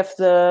wondering if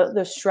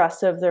the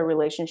stress of their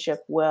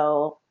relationship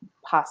will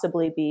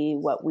possibly be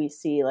what we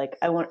see. Like,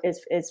 I want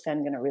is Finn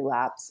going to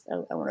relapse?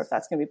 I wonder if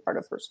that's going to be part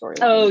of her Oh,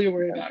 storyline. you're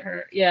worried about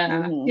her.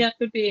 Yeah. Mm-hmm. Yeah,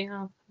 could be.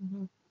 Yeah.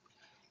 Mhm.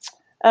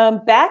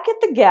 Back at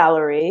the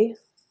gallery,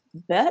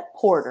 Bette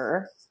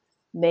Porter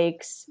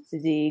makes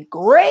the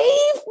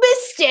grave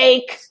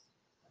mistake,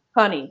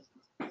 honey.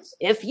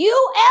 If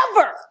you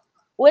ever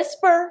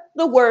whisper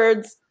the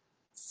words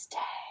 "stay"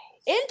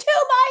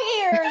 into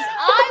my ears,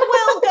 I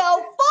will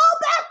go full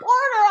Bette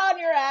Porter on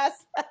your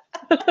ass.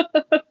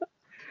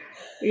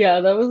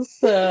 Yeah, that was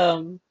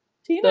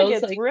Tina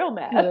gets like real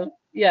kind mad. of,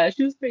 yeah,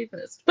 she was pretty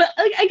pissed. But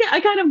like I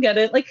kind of get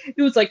it. Like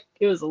it was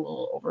a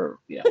little over,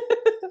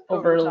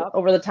 Over the top.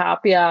 over the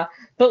top, yeah.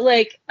 But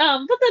like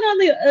but then on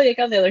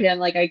the other hand,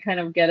 like I kind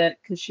of get it,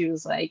 because she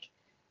was like,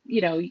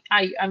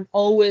 I'm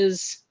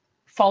always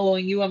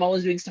following you, I'm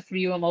always doing stuff for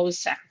you, I'm always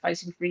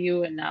sacrificing for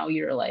you, and now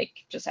you're like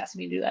just asking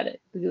me to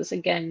do this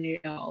again,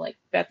 like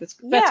that's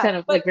Yeah, kind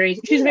of but like very,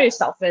 she's Tina, very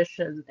selfish,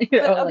 and like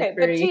but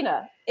very,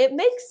 Tina, it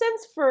makes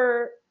sense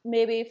for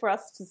maybe for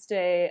us to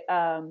stay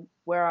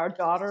where our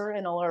daughter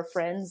and all our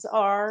friends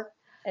are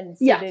and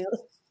yeah. sitting.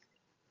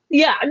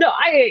 Yeah, no,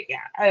 I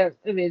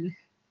mean,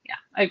 yeah,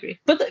 I agree.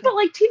 But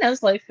like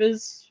Tina's life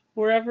is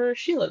wherever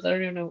she lives. I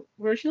don't even know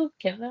where she lives,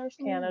 Canada or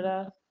something.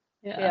 Canada.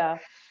 Yeah.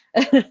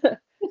 Yeah.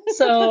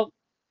 So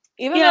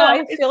Even though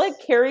yeah, I feel like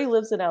Carrie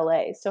lives in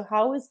LA. So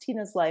how is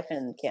Tina's life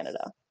in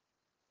Canada?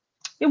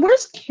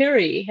 where's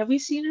Carrie? Have we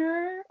seen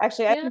her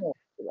Actually, I yet? don't know where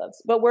she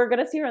lives, but we're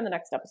gonna see her in the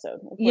next episode.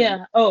 According to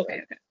Yeah. Oh,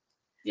 okay, okay.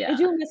 Yeah. I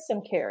do miss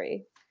some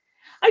Carrie.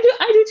 I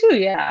do too.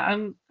 Yeah.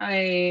 I'm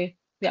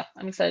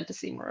excited to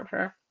see more of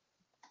her.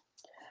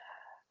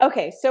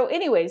 Okay, so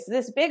anyways,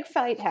 this big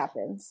fight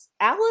happens.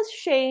 Alice,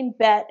 Shane,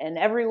 Bet, and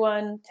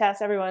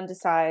Tess, everyone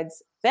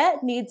decides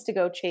Bet needs to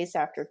go chase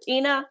after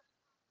Tina.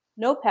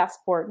 No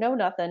passport, no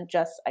nothing.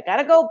 Just, I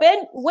gotta go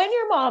win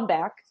your mom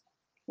back.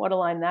 What a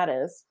line that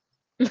is.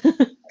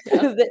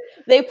 Yeah.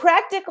 They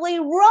practically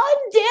run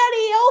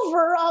Danny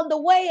over on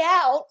the way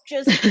out.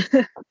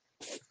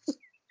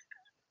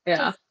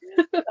 Yeah.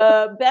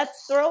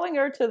 Beth's throwing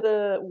her to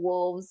the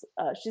wolves.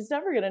 She's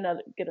never gonna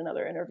get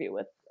another interview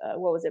with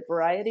what was it,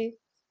 Variety?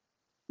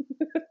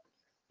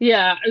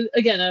 Yeah.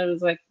 Again, I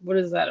was like, what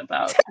is that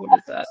about? What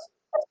is that?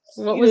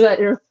 What was that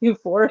interview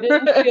for? You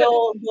didn't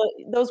feel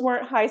those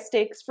weren't high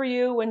stakes for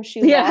you when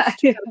she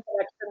lost her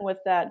connection with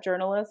that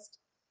journalist?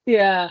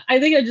 Yeah, I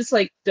think I just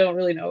like don't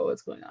really know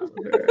what's going on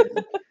with her.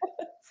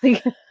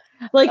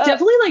 like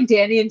definitely like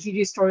Danny and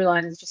Gigi's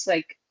storyline is just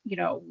like, you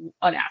know,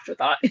 an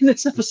afterthought in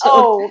this episode.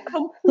 Oh,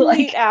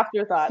 complete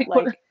afterthought.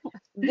 Like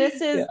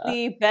this is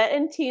the Bet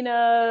and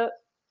Tina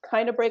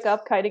kind of break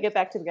up, kind of get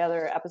back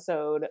together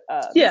episode.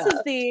 This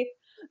is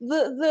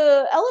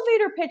the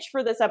elevator pitch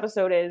for this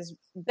episode is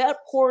Bet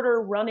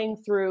Porter running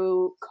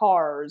through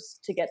cars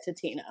to get to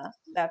Tina.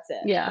 That's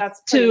it. Yeah.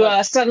 That's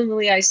to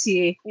Suddenly I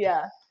See.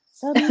 Yeah.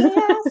 Suddenly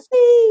I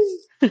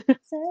See.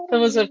 That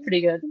was a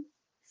pretty good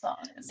song.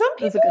 Some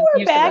people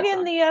were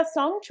bagging the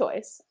song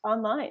choice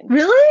online.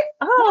 Really?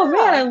 Oh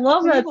man, I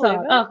love that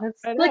song. Oh,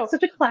 it's like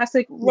such a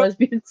classic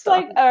lesbian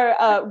song.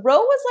 Like Ro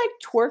was like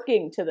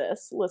twerking to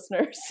this,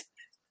 listeners.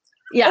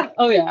 Yeah.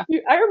 Oh yeah.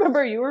 I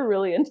remember you were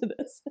really into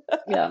this.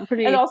 Yeah, I'm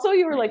pretty. And also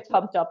you were like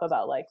pumped up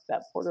about like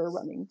Bet Porter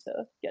running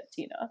to get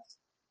Tina.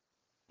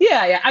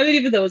 Yeah, yeah. I mean,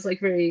 even though it was like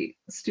very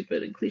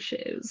stupid and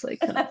cliche, it was like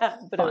kind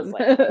of but fun. It was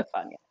like really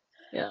fun. Yeah.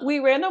 Yeah. We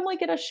randomly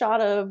get a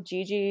shot of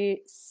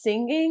Gigi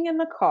singing in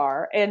the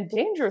car and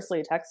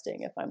dangerously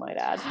texting, if I might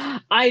add.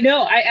 I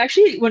know. I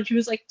actually, when she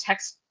was like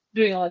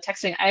doing all the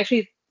texting, I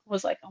actually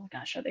was like, oh my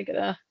gosh, are they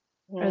gonna?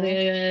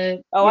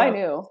 Oh, I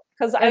knew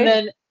because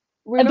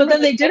but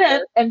then they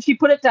didn't, and she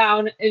put it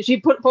down, and she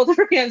put both of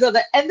her hands on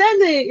it, and then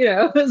they,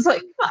 it was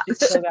like,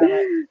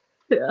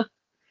 yeah.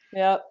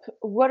 Yep.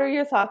 What are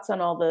your thoughts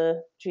on all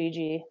the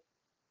Gigi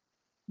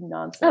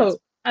nonsense? Oh,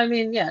 I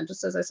mean, yeah,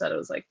 just as I said, it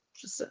was like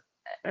just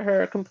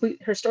her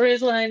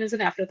storyline is an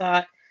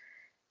afterthought.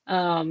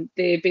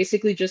 They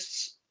basically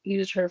just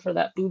used her for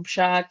that boob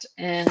shot,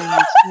 and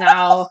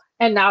now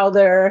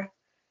they're,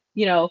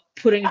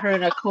 putting her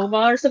in a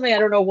coma or something. I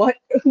don't know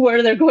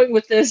where they're going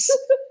with this.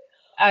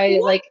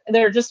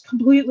 They're just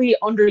completely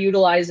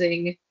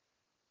underutilizing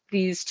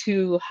these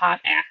two hot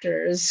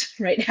actors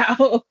right now.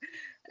 What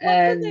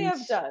could they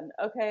have done?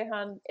 Okay,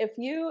 hon, if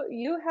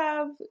you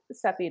have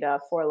Sepida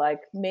for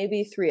like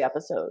maybe 3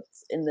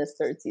 episodes in this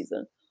 3rd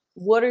season,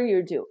 what are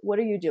you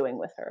doing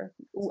with her?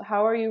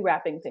 How are you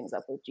wrapping things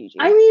up with Gigi?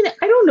 I mean,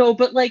 I don't know,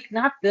 but like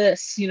not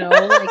this,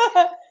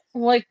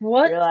 like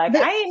what? You're like,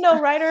 I ain't no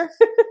writer.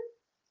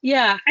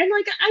 Yeah, and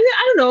like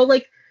I don't know,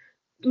 like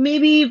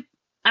maybe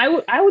I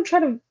would try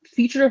to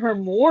feature her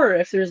more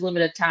if there's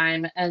limited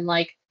time, and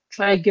like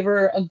try to give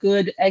her a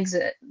good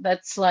exit.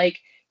 That's like,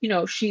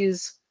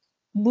 she's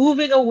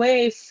moving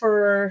away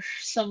for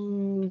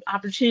some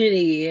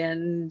opportunity,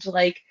 and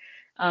like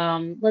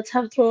let's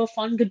throw a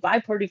fun goodbye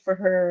party for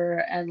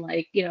her, and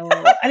like, I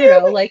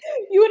don't know, like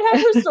you would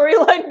have her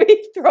storyline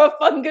be throw a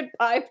fun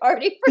goodbye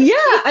party for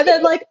yeah, and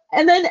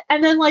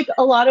then like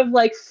a lot of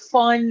like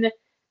fun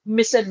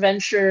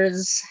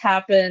misadventures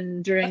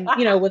happen during,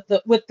 with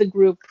the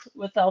group,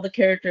 with all the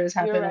characters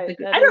happen. Right. With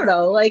the group. I don't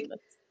know, like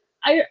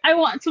I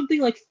want something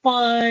like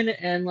fun,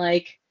 and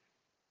like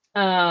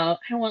I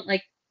want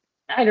like,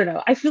 I don't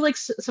know, I feel like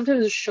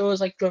sometimes the show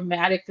is like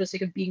dramatic for the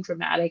sake of being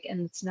dramatic,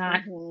 and it's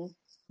not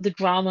the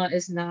drama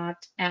is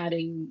not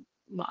adding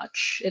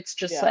much. It's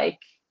just like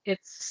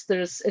it's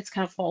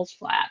kind of falls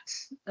flat.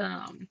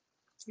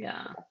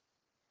 Yeah.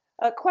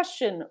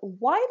 Question: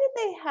 why did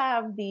they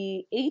have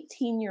the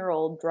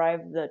 18-year-old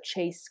drive the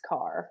chase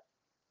car?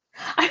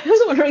 I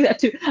was wondering that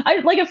too.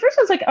 At first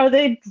I was like, are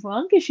they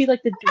drunk? Is she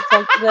like the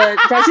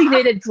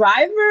designated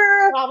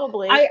driver?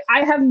 Probably. I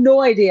have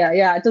no idea.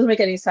 Yeah, it doesn't make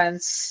any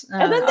sense.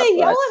 And then they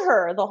yell at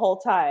her the whole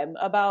time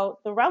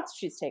about the routes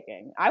she's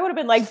taking. I would have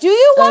been like, do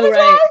you want to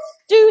drive?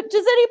 Do you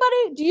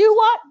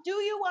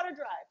want to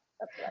drive?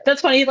 That's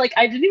funny. Like,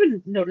 I didn't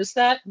even notice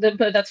that,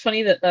 but that's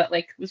funny that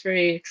like was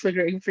very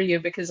triggering for you,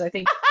 because I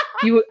think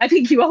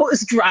you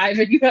always drive,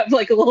 and you have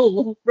like a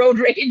little road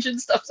rage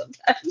and stuff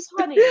sometimes.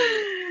 Honey,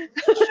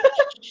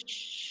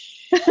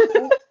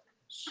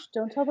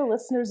 don't tell the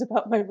listeners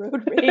about my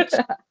road rage.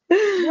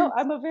 No,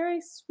 I'm a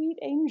very sweet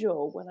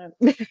angel when I'm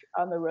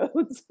on the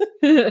roads.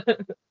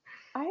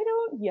 I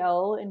don't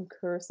yell and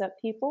curse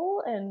at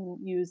people and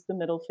use the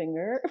middle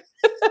finger.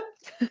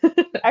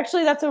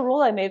 Actually, that's a rule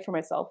I made for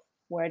myself,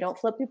 where I don't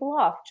flip people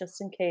off, just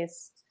in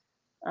case,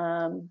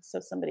 so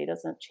somebody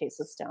doesn't chase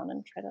us down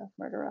and try to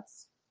murder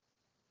us.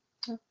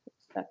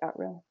 That got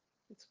real.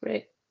 That's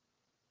great.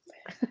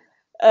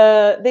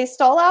 They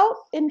stall out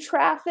in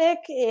traffic,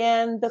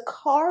 and the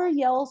car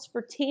yells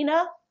for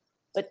Tina,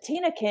 but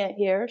Tina can't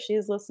hear.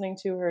 She's listening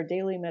to her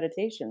daily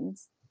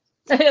meditations.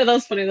 Yeah, that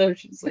was funny though.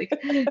 She's like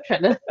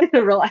trying to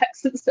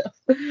relax and stuff.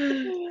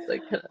 It's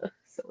like kind of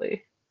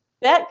silly.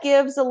 Bet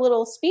gives a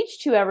little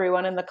speech to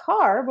everyone in the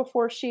car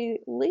before she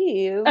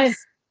leaves.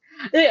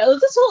 Yeah,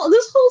 this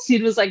whole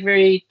scene was like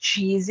very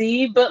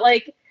cheesy, but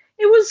like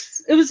it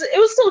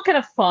was still kind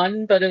of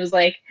fun. But it was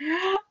like,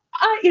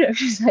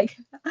 she's like,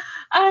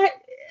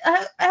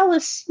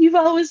 Alice, you've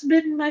always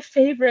been my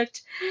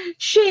favorite.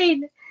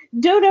 Shane,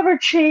 don't ever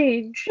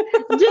change.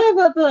 Blah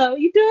blah blah.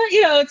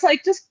 It's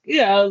like just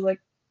I was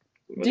like,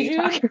 what are you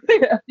talking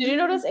about? Did you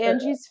notice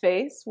Angie's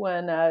face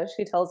when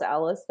she tells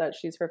Alice that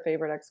she's her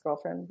favorite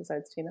ex-girlfriend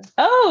besides Tina?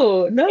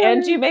 Oh no!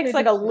 Angie makes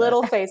like a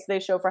little face they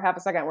show for half a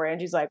second where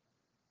Angie's like,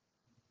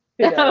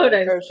 nice.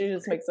 Or she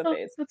just makes a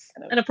face. That's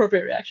kind of an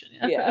appropriate reaction.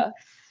 Yeah.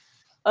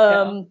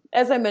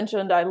 As I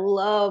mentioned, I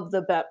love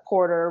the Bet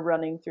Porter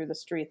running through the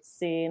streets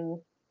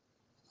scene.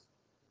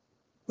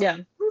 Yeah,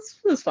 it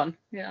was fun.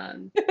 Yeah,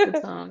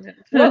 good song.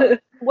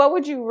 What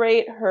would you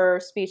rate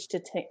her speech to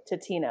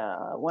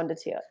Tina? 1 to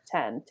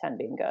 10, 10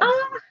 being good.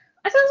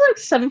 I thought it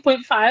was like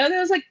 7.5. I think it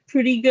was like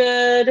pretty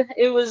good.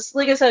 It was,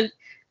 like I said,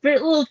 very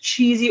little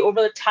cheesy,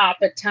 over the top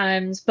at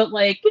times, but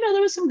like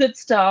there was some good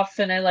stuff,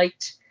 and I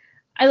liked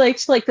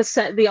like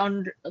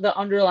the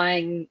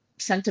underlying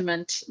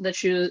sentiment that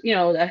she was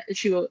that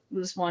she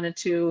was wanted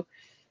to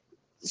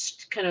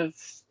kind of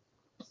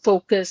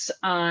focus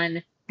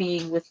on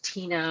being with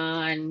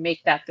Tina and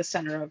make that the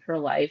center of her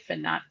life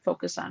and not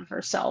focus on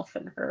herself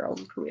and her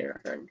own career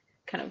and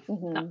kind of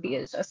not be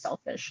as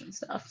selfish and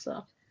stuff.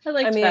 So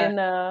I mean,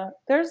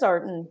 there's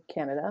art in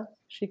Canada.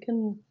 She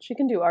can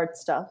do art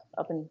stuff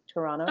up in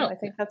Toronto. I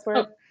think that's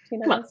where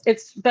Tina is.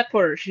 It's Bet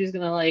Porter. She's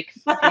gonna like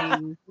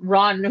fucking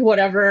run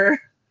whatever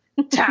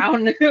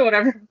town,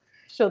 whatever.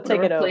 She'll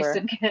take it place over.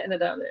 In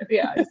Canada. There.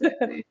 Yeah,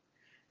 exactly.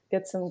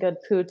 Get some good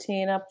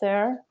poutine up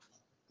there.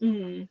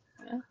 Mm-hmm.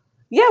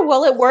 Yeah,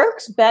 well, it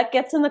works. Bet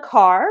gets in the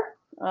car,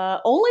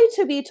 only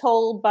to be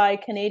told by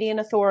Canadian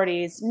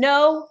authorities,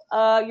 no,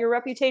 your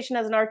reputation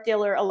as an art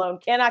dealer alone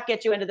cannot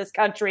get you into this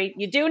country.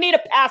 You do need a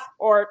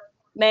passport,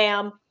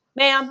 ma'am.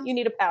 Ma'am, you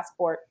need a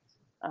passport.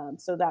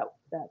 So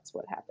that's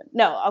what happened.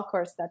 No, of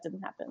course, that didn't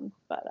happen,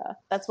 but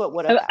that's what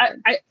would have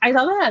happened. I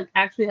thought that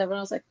actually happened.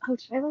 I was like, oh,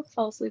 did I like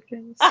fall asleep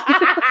during this?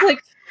 I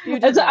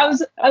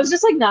was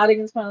just like nodding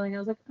and smiling. I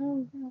was like,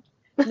 oh, yeah.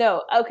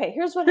 No, okay,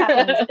 here's what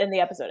happens in the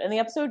episode. In the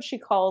episode, she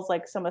calls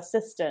like some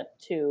assistant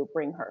to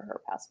bring her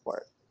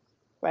passport,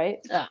 right?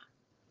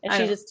 And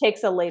she just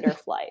takes a later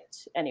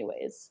flight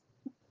anyways.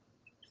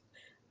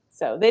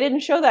 So they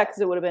didn't show that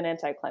because it would have been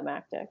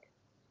anticlimactic.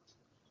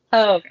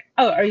 Oh, okay.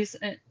 Oh, are you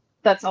saying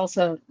that's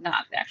also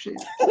not actually?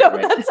 No,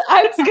 right?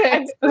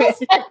 I'm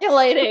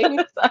speculating.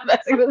 Stop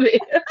messing with me.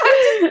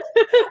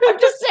 I'm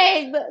just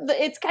saying that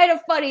it's kind of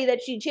funny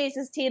that she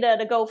chases Tina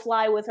to go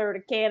fly with her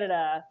to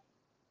Canada.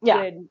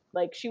 Yeah, when,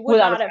 like she would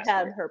not have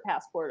had her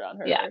passport on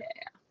her. Yeah.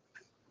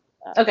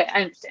 Okay,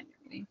 I understand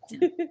your meaning.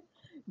 Yeah.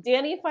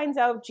 Danny finds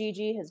out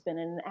Gigi has been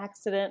in an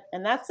accident,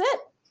 and that's it.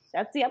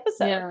 That's the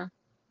episode.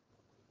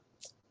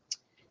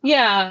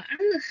 Yeah.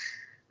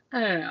 I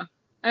don't know.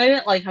 I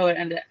didn't like how it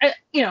ended.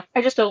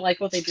 I just don't like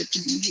what they did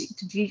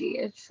to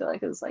Gigi. I just feel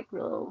like it was like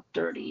real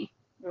dirty,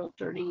 real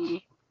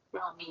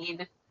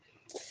mean.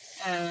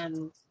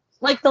 And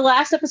like the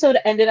last episode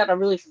ended on a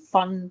really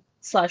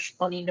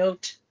fun/funny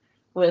note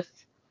with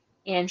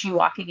Angie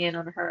walking in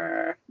on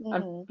her,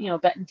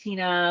 Bet and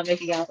Tina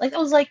making out. Like, it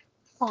was like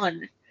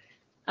fun.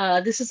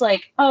 This is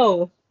like,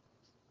 oh,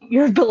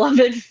 your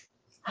beloved,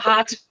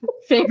 hot,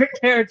 favorite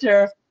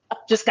character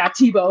just got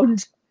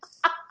T-boned.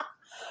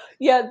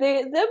 Yeah,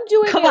 them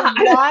doing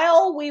it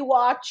while we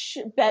watch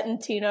Bet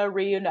and Tina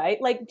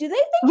reunite. Like, do they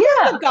think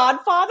they're the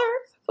Godfather?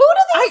 Who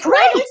do these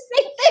writers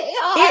think they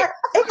are?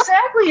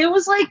 Exactly. It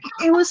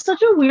was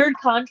such a weird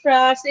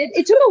contrast.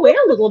 It took away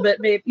a little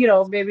bit,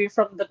 maybe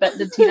from the Bet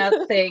and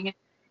Tina thing.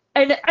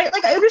 And I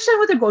understand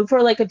what they're going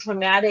for, like a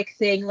dramatic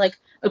thing, like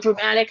a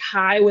dramatic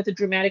high with a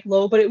dramatic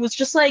low, but it was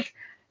just like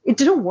it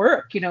didn't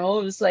work. It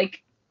was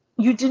like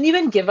you didn't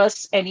even give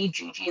us any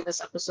Gigi in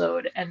this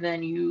episode, and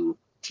then you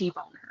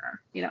T-bone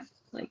her.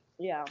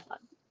 Yeah,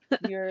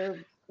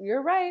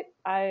 you're right.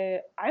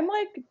 I'm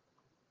like.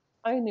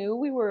 I knew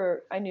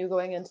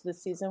going into the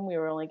season we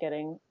were only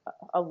getting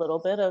a little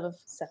bit of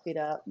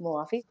Sefida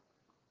Moafi.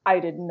 I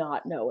did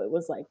not know it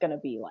was like going to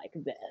be like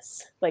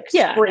this, like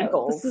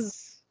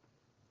sprinkles.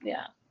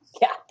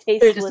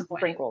 Tasteless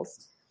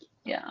sprinkles.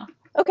 Yeah.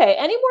 Okay.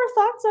 Any more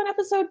thoughts on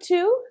episode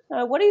 2?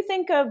 What do you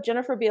think of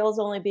Jennifer Beals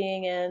only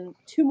being in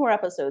 2 more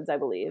episodes? I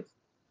believe.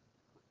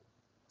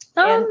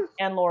 And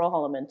Laurel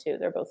Holloman too.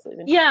 They're both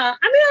leaving. Yeah.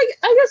 I mean,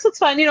 I guess that's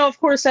fine. Of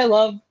course, I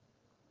love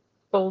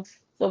both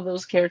of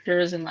those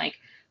characters, and like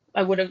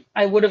I would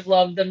have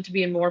loved them to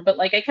be in more, but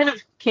like I kind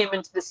of came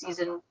into the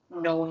season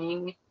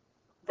knowing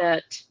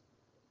that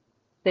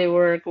they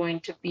were going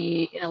to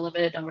be in a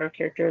limited number of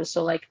characters,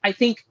 so like I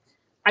think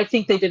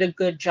they did a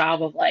good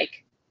job of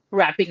like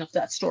wrapping up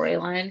that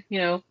storyline,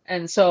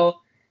 and so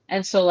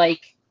And so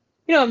like,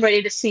 I'm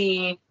ready to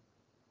see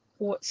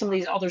what some of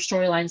these other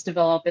storylines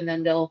develop, and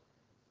then they'll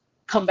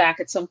come back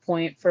at some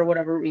point for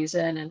whatever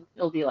reason, and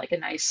it'll be like a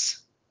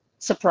nice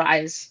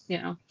surprise,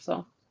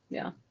 So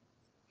yeah.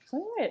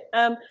 All right.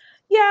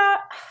 Yeah.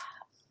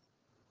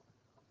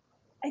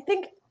 I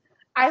think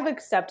I've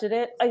accepted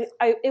it.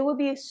 It would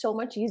be so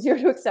much easier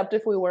to accept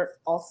if we weren't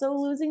also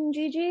losing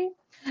Gigi.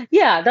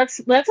 Yeah,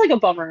 that's like a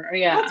bummer.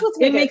 Yeah, That's what's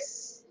it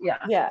makes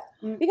yeah.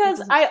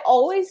 Because I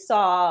always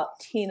saw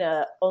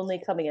Tina only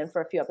coming in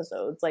for a few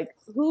episodes. Like,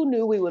 who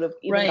knew we would have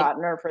even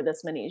gotten her for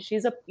this many?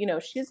 She's a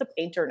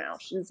painter now.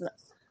 She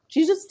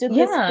just did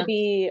this to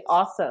be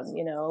awesome.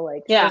 She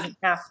doesn't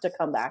have to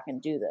come back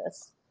and do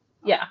this.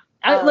 Yeah.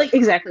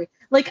 Exactly.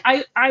 Like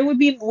I would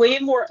be way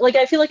more like,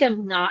 I feel like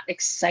I'm not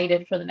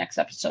excited for the next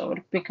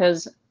episode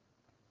because,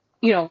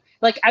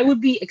 like I would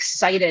be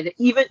excited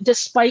even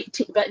despite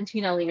Bette and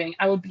Tina leaving.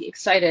 I would be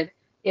excited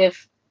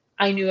if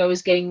I knew I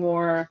was getting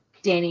more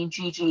Danny,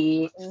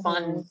 Gigi,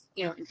 fun,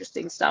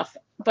 interesting stuff.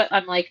 But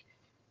I'm like,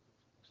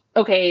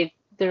 okay,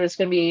 there's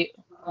gonna be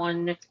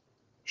one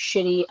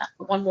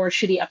more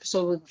shitty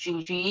episode with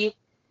Gigi,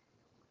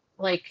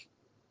 like,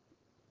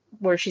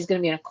 where she's going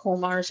to be in a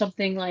coma or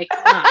something. Like,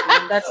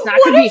 that's not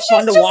going to be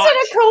fun to watch.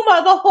 She's in a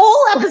coma the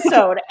whole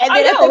episode, and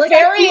then at the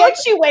very end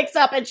she wakes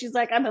up and she's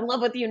like, "I'm in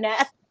love with you,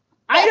 Nat."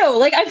 I know,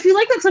 like, I feel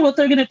like that's what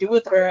they're going to do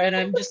with her, and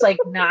I'm just like,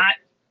 not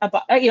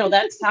about.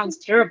 That sounds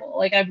terrible.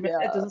 Like, it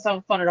doesn't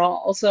sound fun at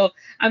all. So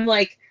I'm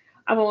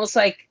almost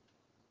like,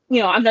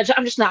 I'm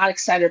just not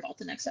excited about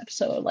the next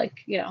episode.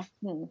 Like,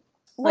 Well,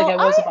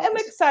 I am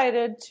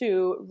excited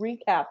to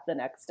recap the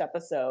next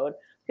episode,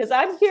 because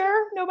I'm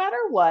here no matter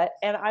what,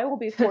 and I will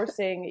be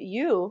forcing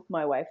you,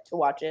 my wife, to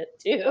watch it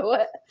too.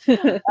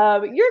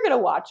 You're gonna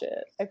watch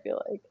it, I feel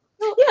like.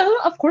 Yeah,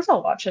 of course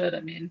I'll watch it.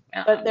 I mean,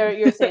 but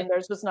you're saying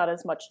there's just not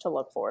as much to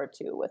look forward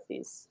to with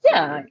these.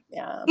 Yeah.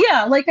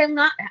 Like, I'm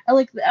not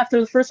like,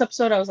 after the first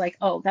episode, I was like,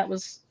 oh, that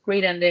was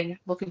great ending.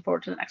 Looking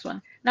forward to the next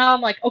one. Now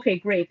I'm like, okay,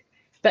 great.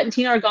 Bette and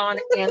Tina are gone,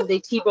 and they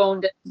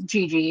T-boned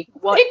Gigi.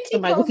 What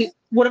am I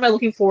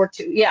looking forward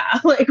to? Yeah.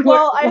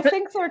 I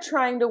think they're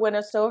trying to win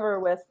us over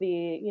with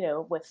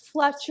with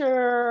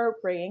Fletcher,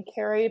 bringing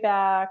Carrie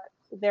back.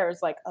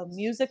 There's like a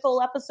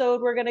musical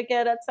episode we're gonna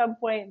get at some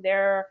point.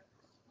 They're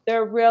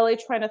really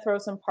trying to throw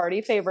some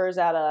party favors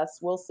at us.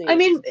 We'll see. I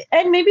mean,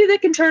 and maybe they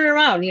can turn it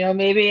around.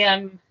 Maybe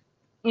I'm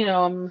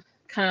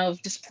kind of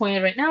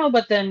disappointed right now,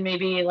 but then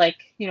maybe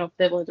they're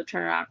able to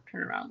turn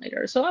around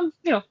later. So I'm,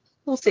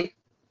 we'll see.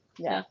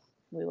 Yeah,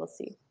 we will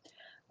see.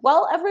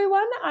 Well,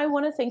 everyone, I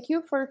want to thank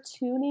you for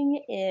tuning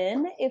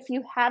in. If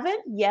you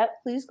haven't yet,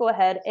 please go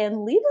ahead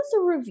and leave us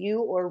a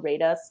review or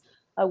rate us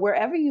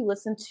wherever you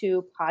listen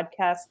to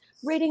podcasts.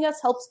 Rating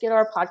us helps get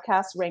our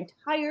podcast ranked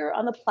higher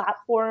on the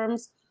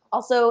platforms.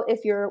 Also,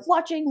 if you're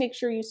watching, make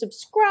sure you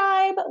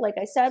subscribe. Like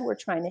I said, we're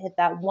trying to hit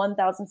that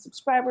 1,000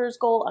 subscribers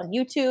goal on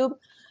YouTube.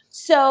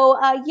 So,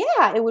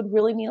 it would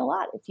really mean a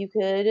lot if you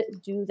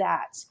could do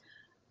that.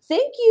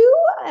 Thank you,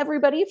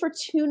 everybody, for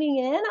tuning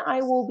in.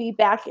 I will be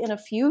back in a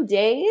few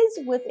days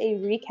with a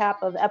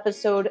recap of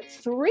episode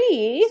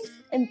 3.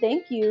 And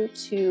thank you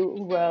to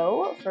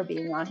Ro for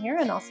being on here,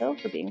 and also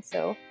for being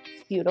so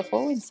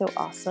beautiful and so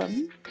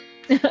awesome.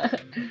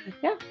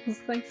 Yeah,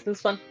 thanks. It was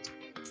fun.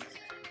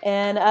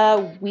 And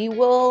we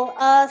will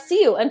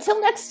see you. Until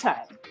next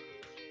time.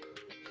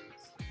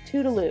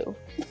 Toodaloo.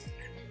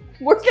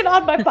 Working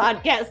on my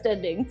podcast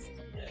endings.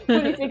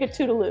 What do you think of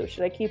Toodaloo?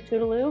 Should I keep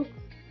Toodaloo?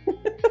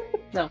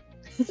 No.